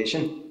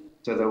allocation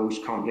to those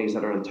companies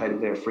that are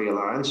entitled to a free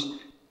allowance.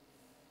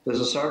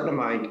 There's a certain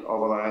amount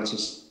of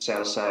allowances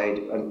set aside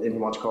in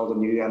what's called the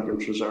new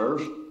entrants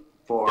reserve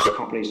for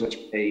companies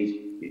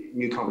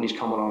new companies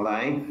coming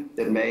online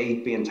that may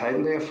be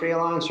entitled to a free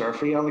allowance or a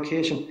free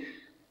allocation.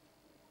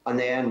 And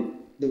then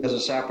there's a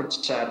separate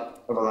set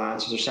of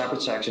allowances, a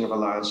separate section of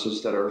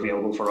allowances that are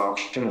available for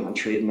auction and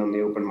trading on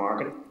the open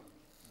market.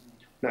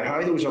 Now,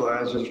 how those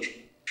allowances are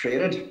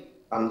traded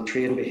and the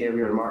trading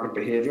behaviour and market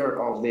behaviour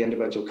of the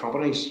individual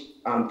companies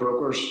and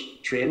brokers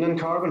trading in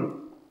carbon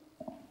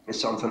is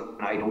something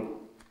I don't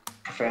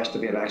profess to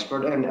be an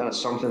expert in, and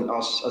it's something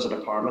us as a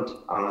department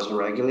and as a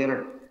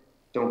regulator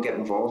don't get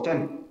involved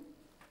in.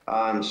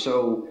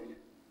 So,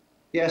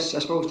 yes, I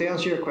suppose to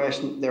answer your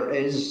question, there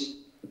is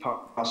the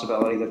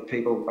possibility that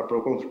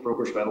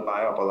brokers will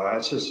buy up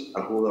alliances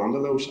and hold on to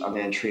those and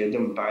then trade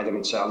them, buy them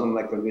and sell them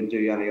like they would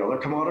do any other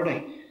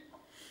commodity.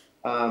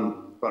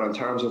 But in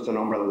terms of the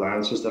number of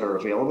alliances that are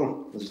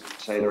available, as I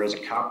say, there is a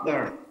cap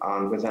there,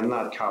 and within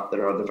that cap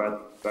there are the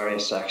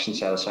various sections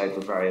set aside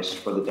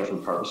for the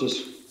different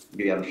purposes: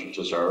 the entrance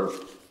reserve,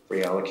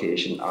 free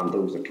allocation, and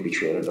those that can be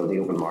traded on the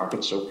open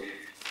market. So,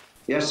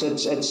 yes,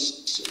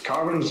 it's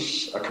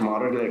carbon's a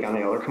commodity like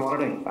any other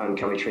commodity and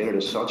can be traded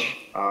as such.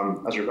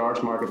 As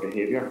regards market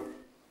behaviour,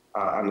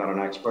 I'm not an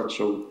expert,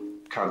 so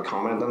can't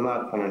comment on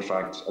that. And in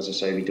fact, as I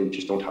say, we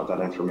just don't have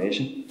that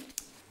information.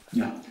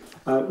 Yeah.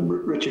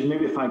 Richard,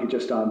 maybe if I could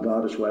just add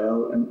that as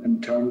well, in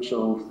terms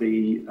of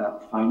the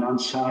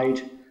finance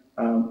side,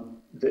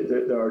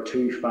 there are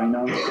two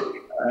finance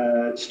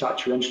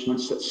statutory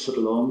instruments that sit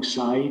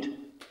alongside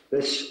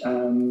this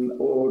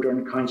order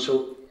in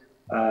council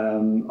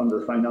under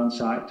the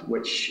Finance Act,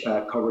 which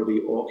cover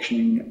the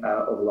auctioning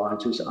of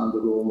allowances and the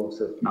role of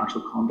the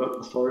Financial Conduct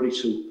Authority.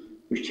 So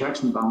there's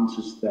checks and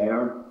balances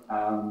there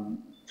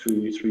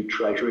through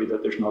Treasury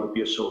that there's not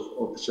abuse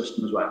of the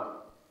system as well.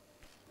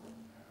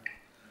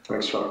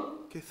 Thanks, sir.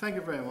 Okay, thank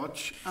you very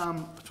much.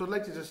 So I'd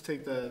like to just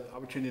take the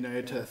opportunity now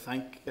to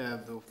thank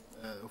the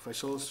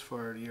officials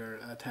for your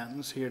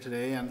attendance here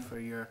today and for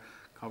your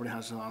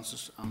comprehensive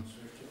answers to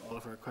all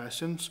of our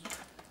questions.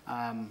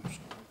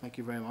 Thank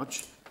you very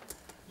much.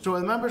 So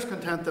the members'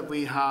 content that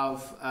we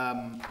have,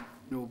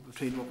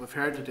 between what we've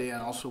heard today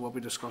and also what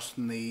we discussed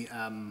in the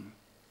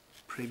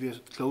previous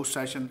closed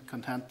session,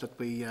 content that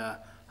we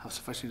have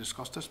sufficiently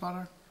discussed this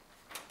matter?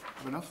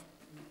 Have enough?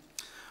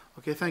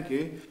 Okay, thank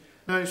you.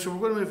 Now, so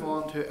we're going to move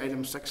on to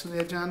item 6 on the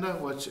agenda,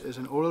 which is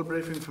an oral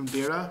briefing from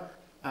DERA,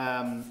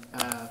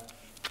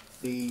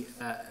 the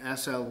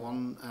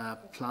SL1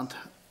 plant.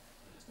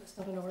 It's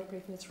not an oral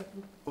briefing, it's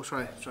written. Oh,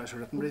 sorry, it's a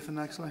written briefing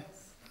actually.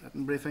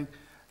 Written briefing.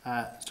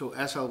 So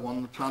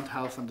SL1, Plant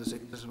Health and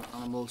Diseases of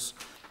Animals,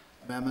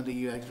 Amendment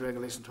EU Exit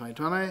Regulation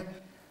 2020.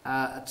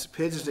 It's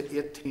pages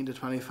 18 to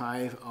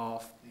 25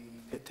 of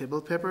the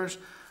table papers.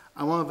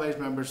 I want to advise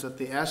members that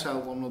the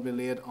SL1 will be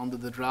laid under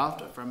the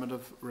draft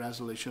affirmative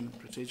resolution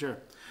procedure.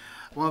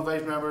 I want to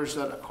advise members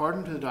that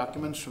according to the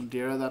documents from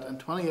DERA that in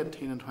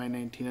 2018 and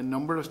 2019 a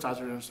number of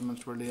statutory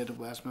instruments were laid at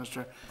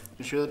Westminster to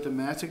ensure that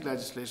domestic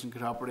legislation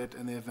could operate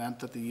in the event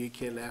that the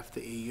UK left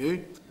the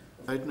EU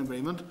without an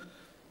agreement.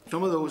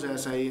 Some of those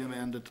SA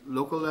amended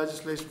local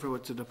legislation for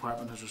which the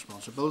Department has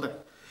responsibility.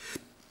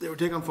 They were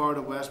taken forward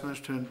at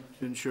Westminster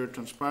to ensure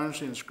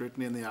transparency and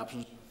scrutiny in the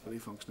absence of a fully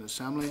functioning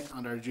Assembly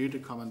and are due to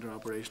come into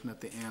operation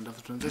at the end of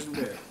the transition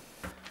period.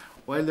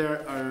 While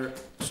there are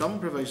some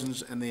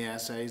provisions in the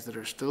SAs that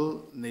are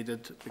still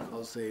needed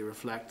because they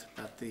reflect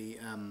that the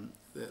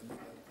UK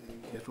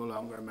is no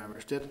longer a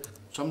member state,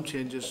 some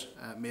changes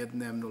made in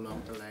them no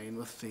longer align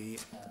with the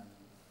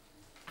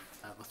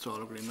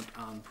withdrawal agreement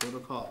and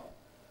protocol.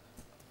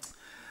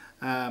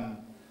 The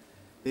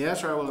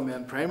SR will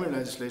amend primary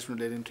legislation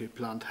relating to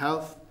plant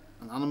health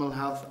and animal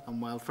health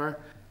and welfare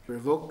to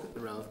revoke the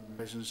relevant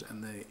provisions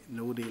in the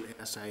no-deal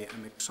SA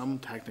and make some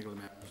technical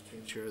amendments to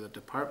ensure that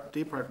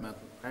departmental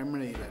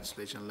primary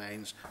legislation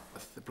aligns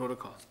with the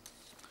protocol.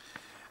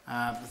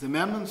 The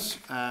amendments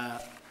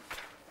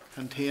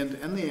contained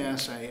in the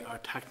SA are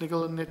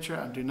technical in nature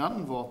and do not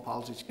involve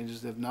policy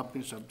changes. They have not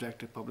been subject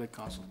to public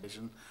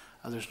consultation,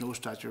 as there is no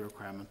statutory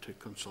requirement to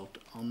consult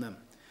on them.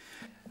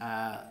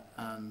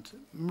 And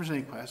members,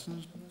 any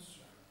questions on this?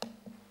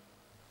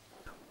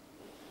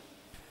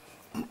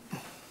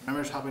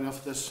 Members, happy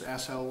enough this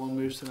SL1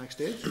 moves to the next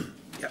stage?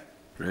 Yeah.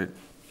 Great.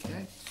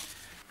 Okay.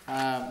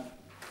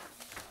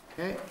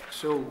 Okay.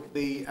 So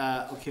the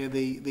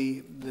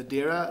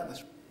DERA,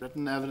 this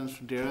written evidence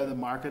from DERA, the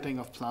marketing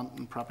of plant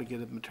and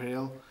propagated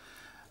material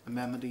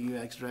amendment to EU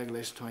Exit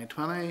Regulation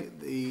 2020.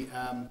 The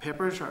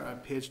papers are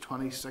at page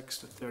 26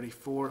 to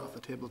 34 of the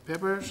table of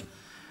papers.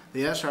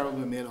 The SR will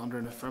be made under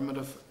an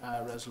affirmative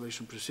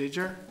resolution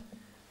procedure.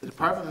 The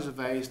Department has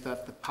advised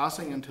that the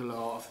passing into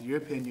law of the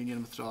European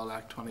Union Withdrawal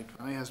Act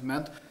 2020 has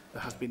meant it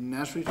has been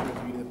necessary to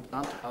review the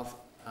plant health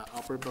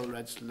operable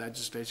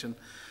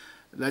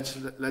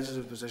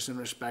legislative position in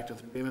respect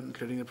of the agreement,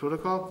 including the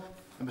protocol.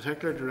 In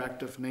particular,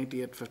 Directive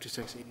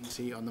 9856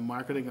 EC on the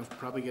marketing of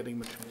propagating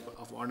material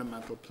of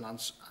ornamental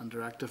plants and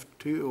Directive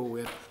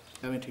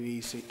 208/72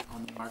 EC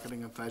on the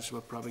marketing of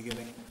vegetable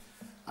propagating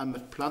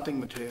and planting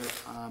material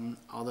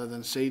other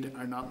than seed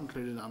are not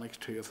included in Annex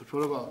 2 of the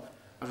protocol.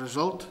 As a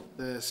result,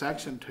 the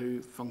Section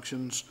 2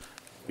 functions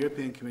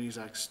European Communities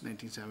Act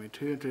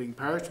 1972, including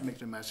powers to make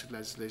domestic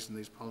legislation in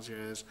these policy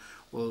areas,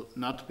 will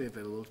not be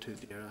available to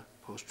the ERA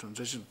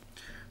post-transition.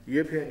 The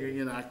European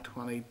Union Act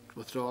 20,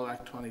 Withdrawal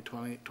Act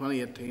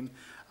 2018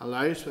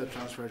 allows for the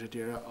transfer to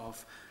DERA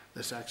of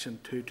the Section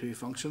 2.2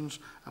 functions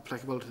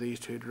applicable to these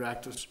two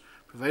directives.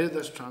 Provided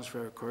this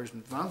transfer occurs in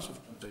advance of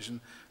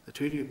transition, the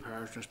 2.2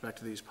 powers in respect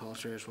to these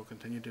policy areas will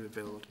continue to be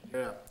available to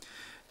DERA.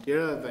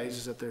 DERA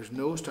advises that there is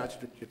no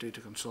statutory duty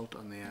to consult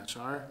on the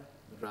SR,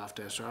 the draft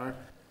SR.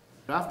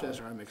 The draft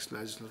SR makes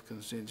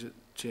legislative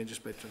changes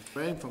by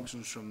transferring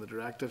functions from the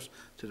directives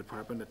to the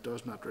Department. It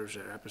does not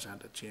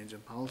represent a change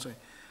in policy.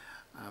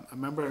 A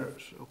member,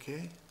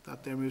 okay,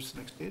 that there moves to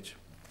the next page.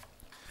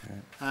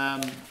 Okay.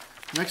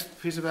 Next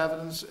piece of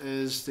evidence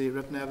is the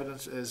written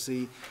evidence is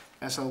the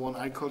SL1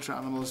 Agriculture,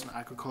 Animals and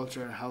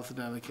Agriculture, Health and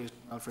Education,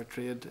 Welfare,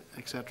 Trade,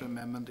 etc.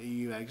 Amendment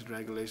EU Exit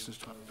Regulations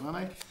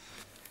 2020.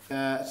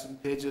 It's in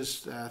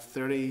pages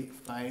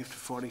 35 to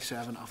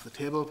 47 of the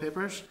table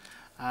papers.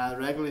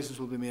 Regulations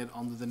will be made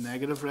under the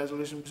negative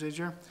resolution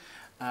procedure.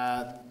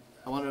 I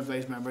want to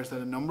advise members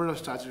that a number of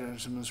statutory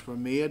instruments were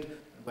made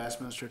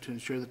Westminster to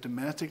ensure that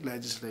domestic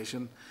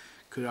legislation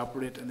could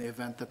operate in the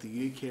event that the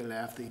UK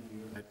left the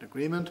EU without an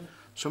agreement.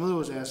 Some of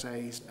those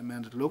SIs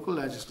amended local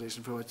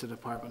legislation for which the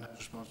Department has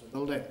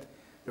responsibility.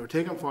 They were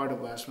taken forward at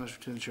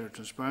Westminster to ensure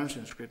transparency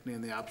and scrutiny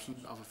in the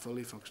absence of a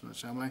fully functioning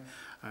Assembly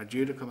and are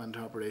due to come into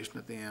operation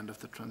at the end of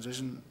the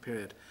transition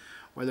period.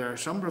 Where there are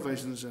some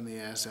provisions in the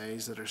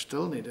SIs that are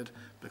still needed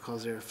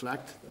because they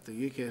reflect that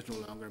the UK is no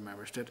longer a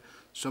member state,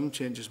 some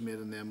changes made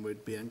in them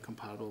would be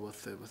incompatible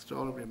with the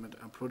withdrawal agreement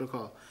and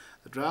protocol.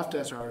 The draft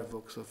SR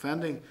revokes the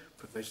offending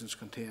provisions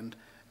contained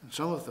in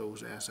some of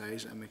those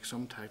SIs and makes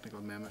some technical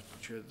amendments to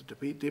ensure that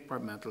the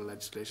departmental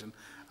legislation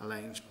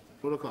aligns with the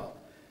protocol.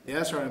 The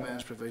SR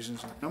amends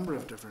provisions in a number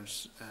of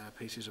different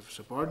pieces of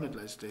subordinate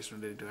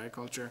legislation related to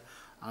agriculture,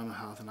 animal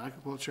health and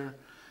agriculture.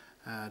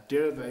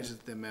 DERA advises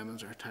that the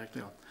amendments are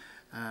technical.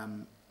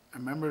 Are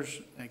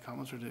members, any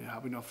comments, or are they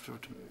happy enough to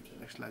move to the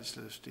next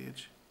legislative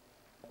stage?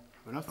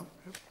 Happy enough?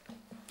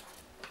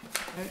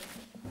 Okay.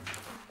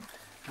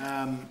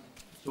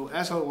 So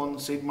SL1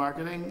 seed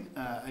marketing,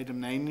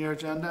 item 9 in your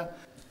agenda.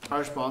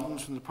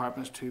 Correspondence from the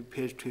departments to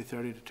page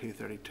 230 to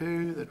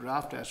 232. The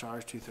draft SR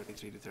is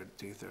 233 to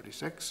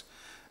 236.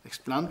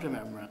 Explanatory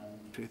memorandum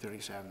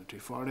 237 to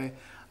 240,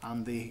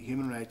 and the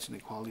human rights and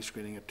equality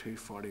screening at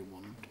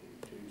 241 to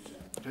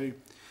 272.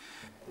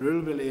 The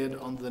rule will be laid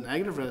under the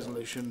negative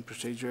resolution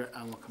procedure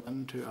and will come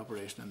into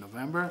operation in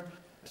November.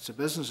 It's a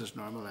business as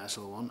normal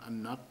SL1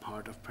 and not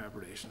part of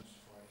preparations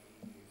for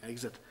EU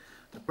exit.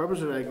 The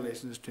purpose of the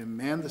regulation is to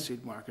amend the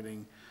seed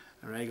marketing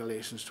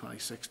regulations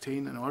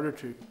 2016 in order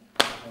to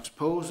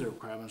transpose the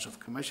requirements of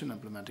Commission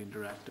implementing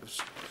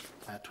directives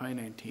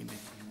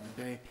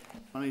 2019-20,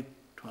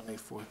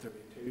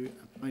 2020-432 and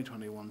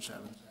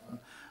 2021-77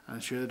 and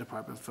ensure the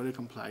Department fully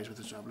complies with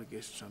its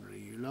obligations under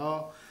EU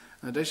law.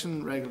 In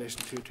addition, Regulation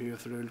 2.2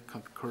 of the rule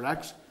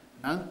corrects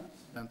an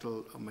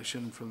incidental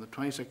omission from the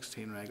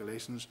 2016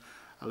 regulations,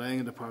 allowing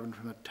the Department to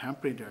permit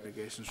temporary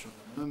derogations from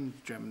the minimum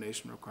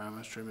germination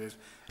requirements to remove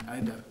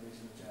any difficulties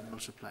in the general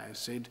supply of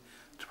seed.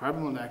 The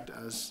Department will act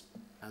as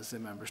the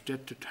member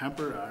state to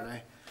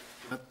temporarily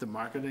limit the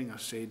marketing of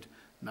seed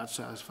not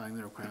satisfying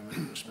the requirement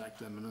with respect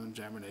to the minimum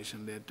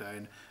germination laid down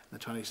in the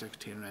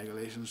 2016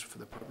 regulations for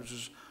the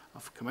purposes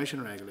of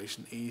Commission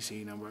Regulation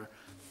EC number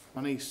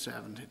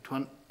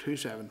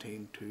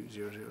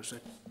 217-2006.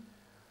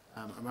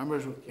 Are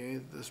members okay?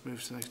 This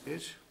moves to the next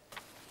page.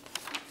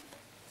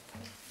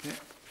 Okay.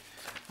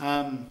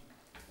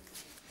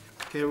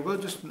 Okay, we're going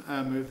to just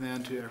move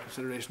then to our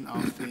consideration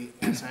of the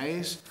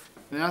SIs.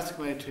 And I ask the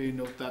committee to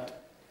note that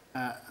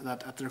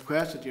that at the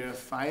request of DERA,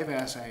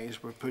 5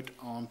 SIs were put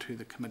onto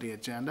the committee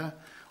agenda.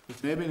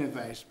 We've now been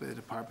advised by the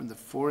Department that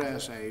 4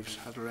 SIs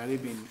had already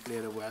been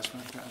laid at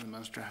Westminster and the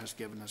Minister has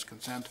given his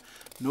consent.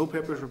 No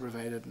papers were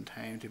provided in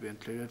time to be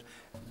included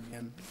in the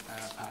main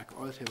pack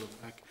or the table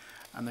pack,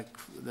 and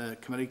the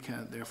committee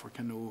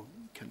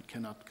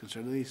cannot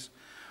consider these.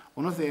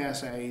 One of the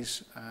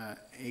SIs,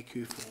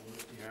 AQ4,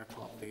 the air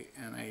quality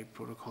NI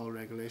protocol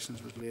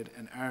regulations, was laid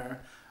in error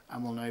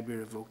and will now be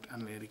revoked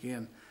and laid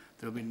again.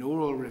 There will be no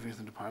role review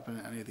from the Department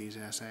in any of these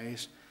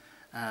SIs.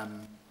 If you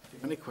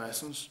have any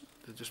questions,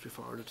 they'll just be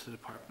forwarded to the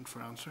Department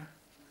for answer.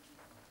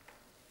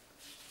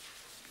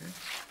 Okay.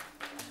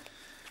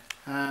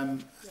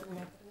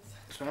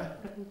 Sorry?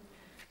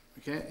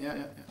 Okay,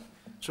 yeah.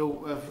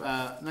 So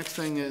next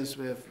thing is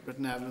we have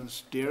written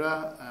evidence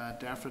DERA,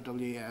 DEFRA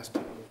WES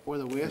for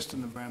the waste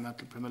and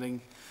environmental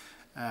permitting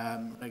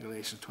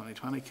Regulations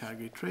 2020,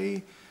 Category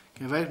 3.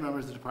 Can advise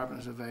members the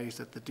Department has advised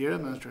that the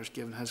DAERA Minister has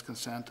given his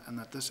consent and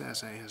that this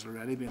essay has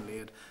already been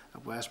laid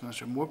at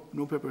Westminster.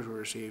 No papers were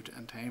received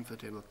in time for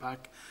the table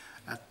pack.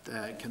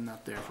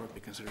 Cannot therefore be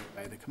considered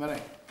by the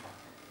committee.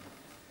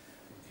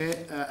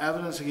 Okay,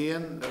 evidence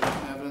again,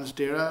 evidence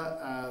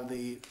DAERA,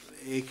 the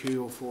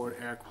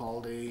AQ04 Air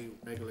Quality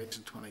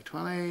Regulation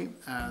 2020.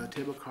 The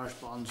table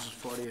corresponds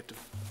 48 to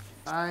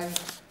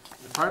 5.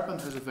 The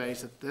Department has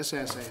advised that this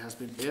essay has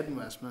been laid in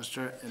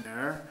Westminster in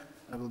error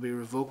and will be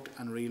revoked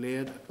and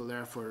relayed. It will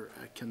therefore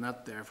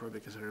cannot therefore be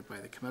considered by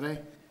the committee.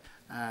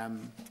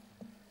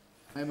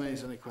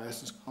 Any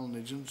questions? Colin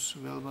Nugent's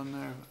available in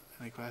there.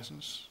 Any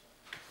questions?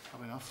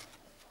 Probably enough.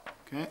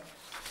 Okay.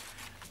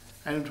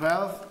 Item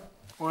 12.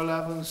 Oral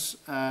evidence,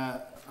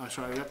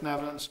 written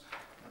evidence,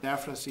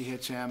 DEFRA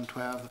CHM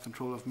 12, the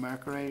Control of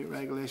Mercury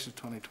Regulations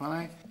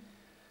 2020.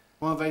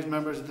 One advised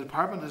members that the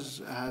Department has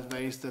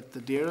advised that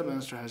the DAERA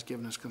Minister has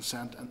given his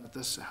consent and that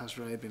this has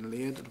already been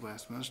laid at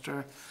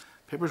Westminster.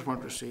 Papers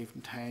weren't received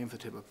in time for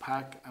the table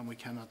pack and we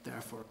cannot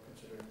therefore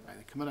consider it by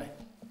the committee.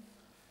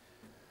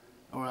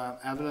 Oral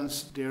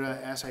evidence,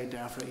 DAERA SI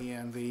DEFRA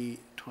ENV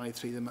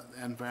 23, the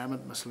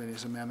Environment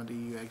Miscellaneous Amendment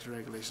EU Exit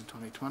Regulation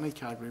 2020,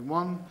 Category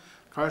 1.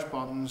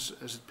 Correspondence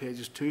is at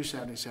pages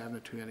 277 to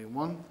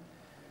 281.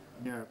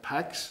 In your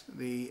packs,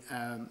 the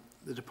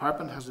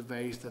Department has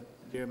advised that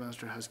the DAERA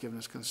Minister has given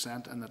his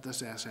consent and that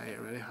this essay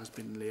already has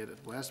been laid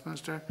at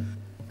Westminster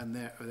and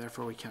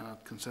therefore we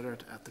cannot consider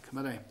it at the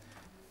committee.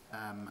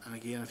 And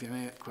again, if you have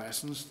any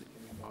questions, you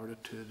can be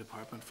forwarded to the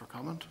Department for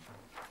comment.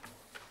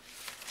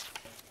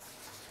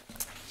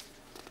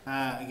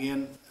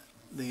 Again,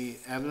 the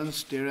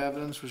evidence, DAERA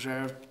evidence,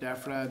 reserved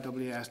DEFRA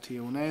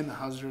WST09, the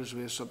hazardous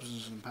waste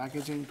substances and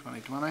packaging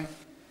 2020.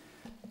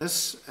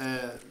 This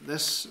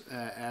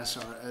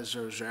SR is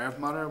a reserve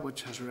matter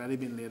which has already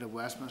been laid at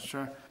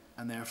Westminster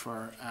and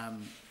therefore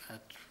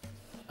it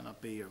cannot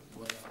be or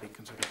will not be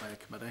considered by the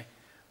committee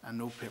and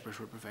no papers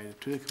were provided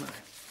to the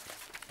committee.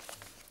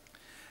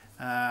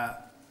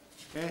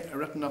 Okay, a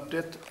written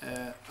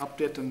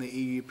update on the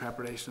EU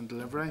preparation and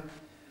delivery.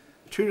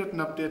 2 written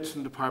updates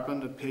from the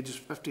Department at pages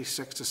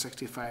 56 to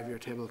 65 of your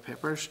table of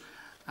papers.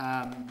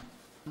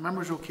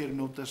 Members okay to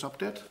note this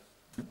update?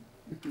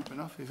 Fair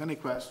enough. If you have any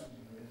questions,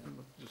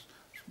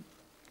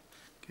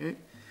 okay.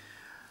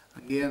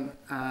 Again,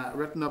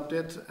 written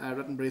update,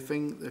 written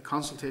briefing, the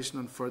consultation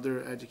on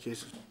further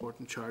education support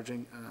and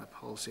charging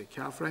policy at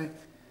CAFRE.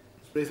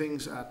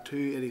 Briefings at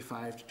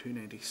 285 to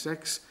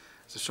 296.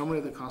 It's a summary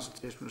of the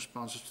consultation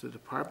responses to the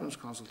Department's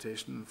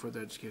consultation on further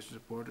education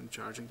support and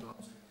charging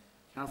policy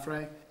at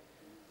CAFRE.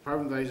 The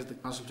Department advised that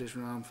the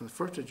consultation ran from the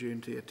 1st of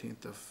June to the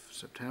 18th of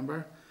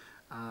September,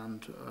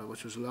 and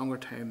which was a longer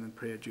time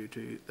period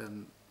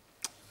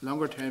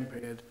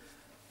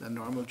than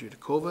normal due to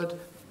COVID.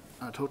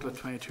 A total of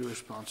 22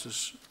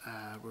 responses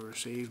were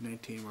received,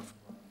 19 were from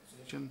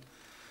organization.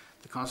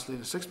 The consultation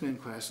has 6 main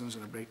questions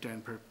and a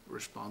breakdown per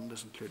respondent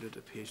is included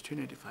at page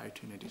 295,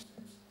 296.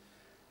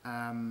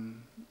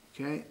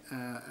 Okay,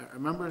 are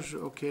members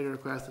okay to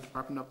request the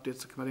Department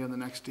updates the committee on the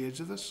next stage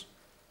of this,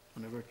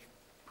 whenever it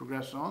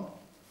progresses on?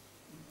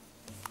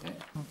 Okay.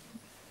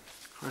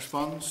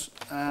 Correspondence.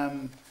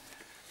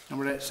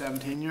 Number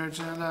 17, your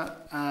agenda.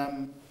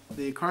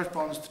 The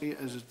correspondence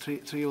is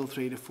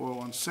 303 to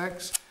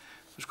 416.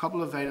 There's a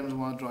couple of items I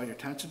want to draw your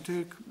attention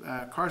to.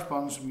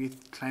 Correspondence from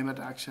Youth Climate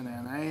Action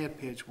NI at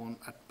page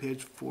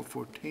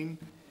 414.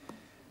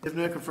 They've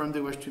now confirmed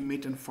they wish to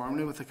meet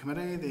informally with the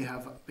committee. They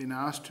have been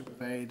asked to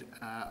provide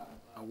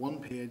a 1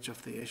 page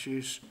of the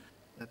issues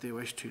that they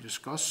wish to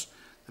discuss.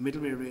 The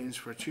meeting will be arranged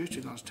for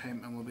Tuesday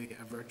lunchtime and will be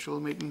a virtual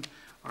meeting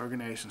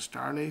organised in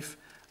Starleaf,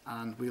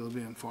 and we will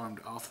be informed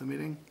of the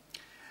meeting.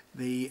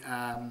 The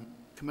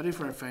Committee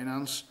for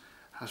Finance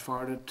has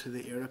forwarded to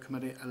the ERA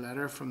Committee a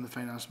letter from the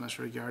Finance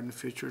Minister regarding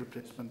future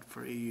replacement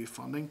for EU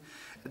funding.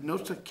 It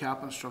notes that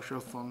CAP and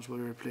structural funds will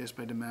be replaced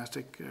by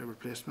domestic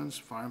replacements,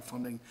 farm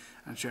funding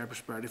and shared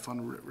prosperity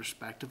fund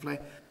respectively.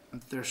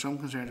 And there are some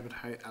concerns about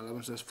how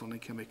elements of this funding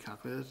can be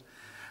calculated.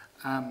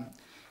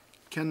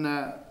 Can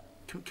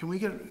we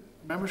get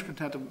members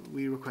content that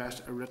we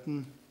request a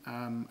written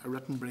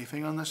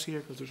briefing on this here,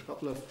 because there's a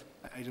couple of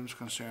items of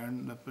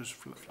concern that was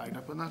flagged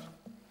up on that.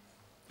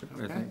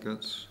 Okay. I think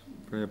that's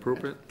very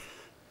appropriate.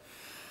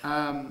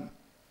 A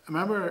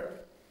member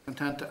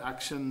content to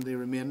action the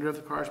remainder of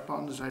the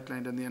correspondence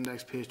outlined in the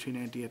index page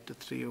 298 to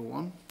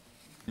 301.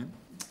 Yeah.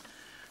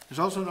 There's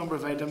also a number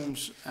of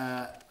items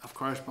of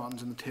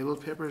correspondence in the table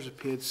of papers at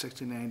page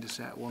 69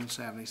 to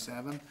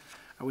 177.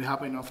 Are we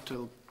happy enough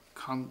to,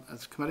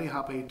 is the committee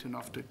happy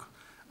enough to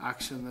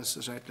action this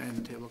as outlined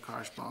in the table of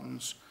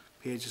correspondence,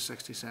 pages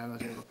 67 of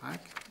the table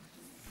pack?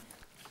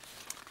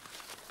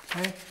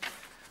 Okay.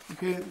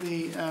 Okay,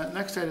 the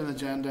next item on the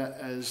agenda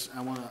is,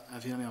 I want to,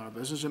 if any other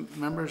business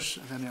members,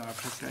 if any other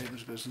particular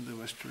items of business they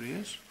wish to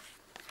raise.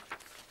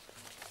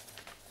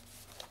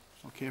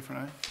 Okay for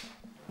now?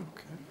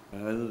 Okay.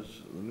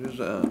 There's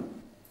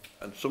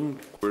some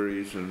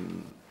queries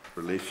in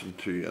relation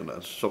to, and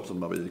that's something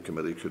maybe the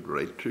committee could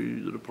write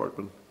to the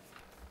department.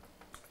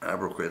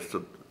 I've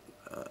requested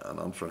an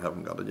answer, I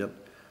haven't got it yet,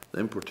 the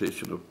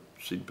importation of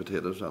seed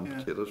potatoes and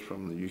potatoes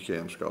from the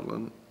UK and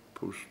Scotland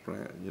post,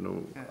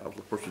 after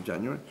the 1st of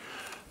January.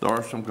 There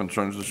are some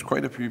concerns. There's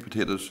quite a few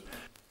potatoes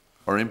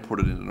are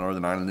imported into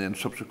Northern Ireland and then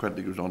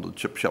subsequently goes on to the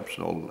chip shops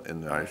and all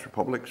in the Irish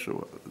Republic.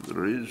 So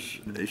there is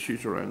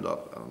issues around that.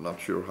 I'm not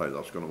sure how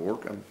that's going to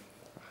work. And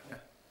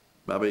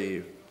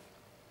maybe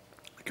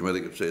the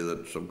committee could say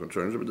that some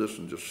concerns about this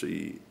and just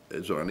see,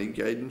 is there any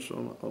guidance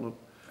on it?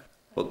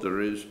 But there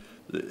is,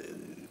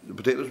 the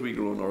potatoes we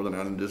grow in Northern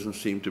Ireland doesn't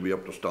seem to be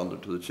up to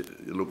standard to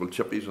the local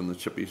chippies and the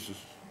chippies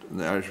in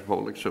the Irish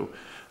Republic. So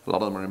a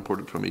lot of them are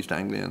imported from East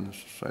Anglia and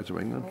south of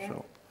England.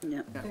 So.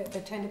 Yeah.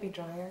 They tend to be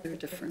drier. They're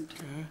different.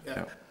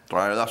 Yeah.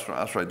 Drier, that's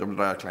right. The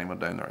drier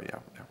climate down there, yeah.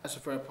 That's a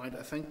fair point.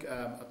 I think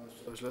I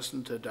was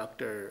listening to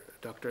Dr.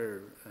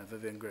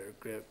 Vivian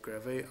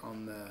Grevy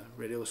on the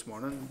radio this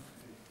morning,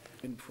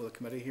 before the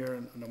committee here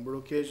on a number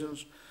of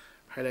occasions,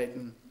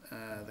 highlighting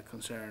the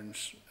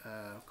concerns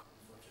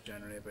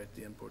generally about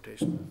the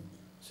importation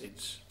of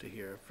seeds to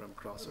here from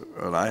across.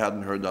 Well, I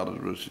hadn't heard that.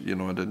 It was,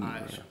 I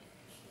didn't.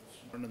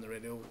 On the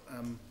radio,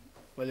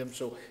 William.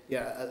 So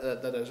yeah,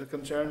 that is a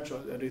concern.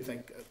 So I do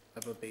think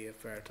it would be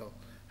fair to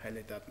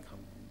highlight that and come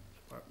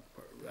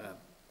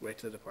right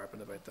to the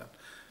department about that.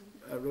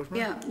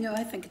 Rosemary? Yeah,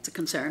 I think it's a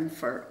concern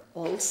for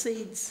all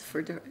seeds.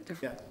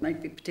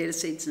 Might be potato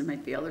seeds and there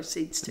might be other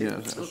seeds too.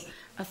 Yes, so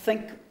I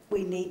think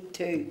we need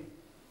to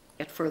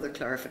get further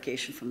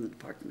clarification from the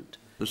department.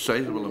 The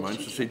sizable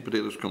amounts of seed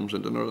potatoes comes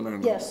into Northern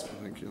Ireland. Yes.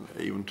 I think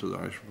even to the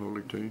Irish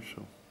Republic too.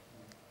 So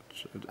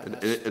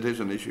it is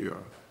an issue.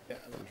 Yeah,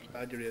 I'm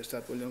glad you raised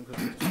that, William,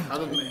 because I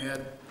had it in my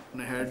head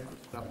when I heard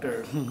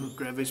Dr.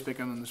 Grevy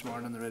speaking this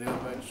morning on the radio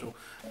about it, so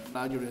I'm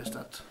glad you raised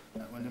that,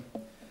 William.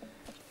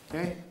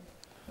 Okay.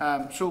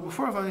 So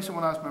before I finish, I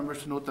want to ask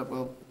members to note that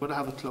we'll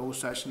have a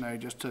closed session now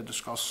just to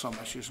discuss some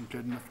issues,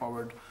 including the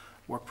forward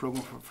work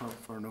programme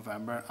for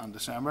November and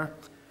December.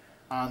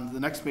 And the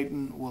next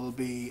meeting will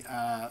be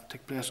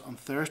take place on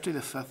Thursday,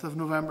 the 5th of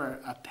November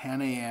at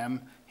 10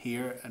 AM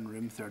here in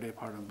room 30,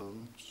 Parliament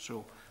Building.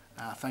 So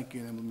thank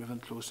you, and then we'll move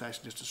into closed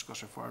session just to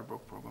discuss our forward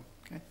work programme.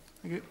 Okay,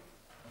 thank you.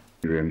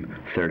 Room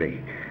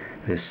 30.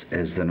 This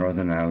is the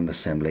Northern Ireland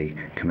Assembly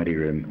Committee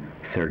Room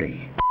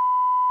 30.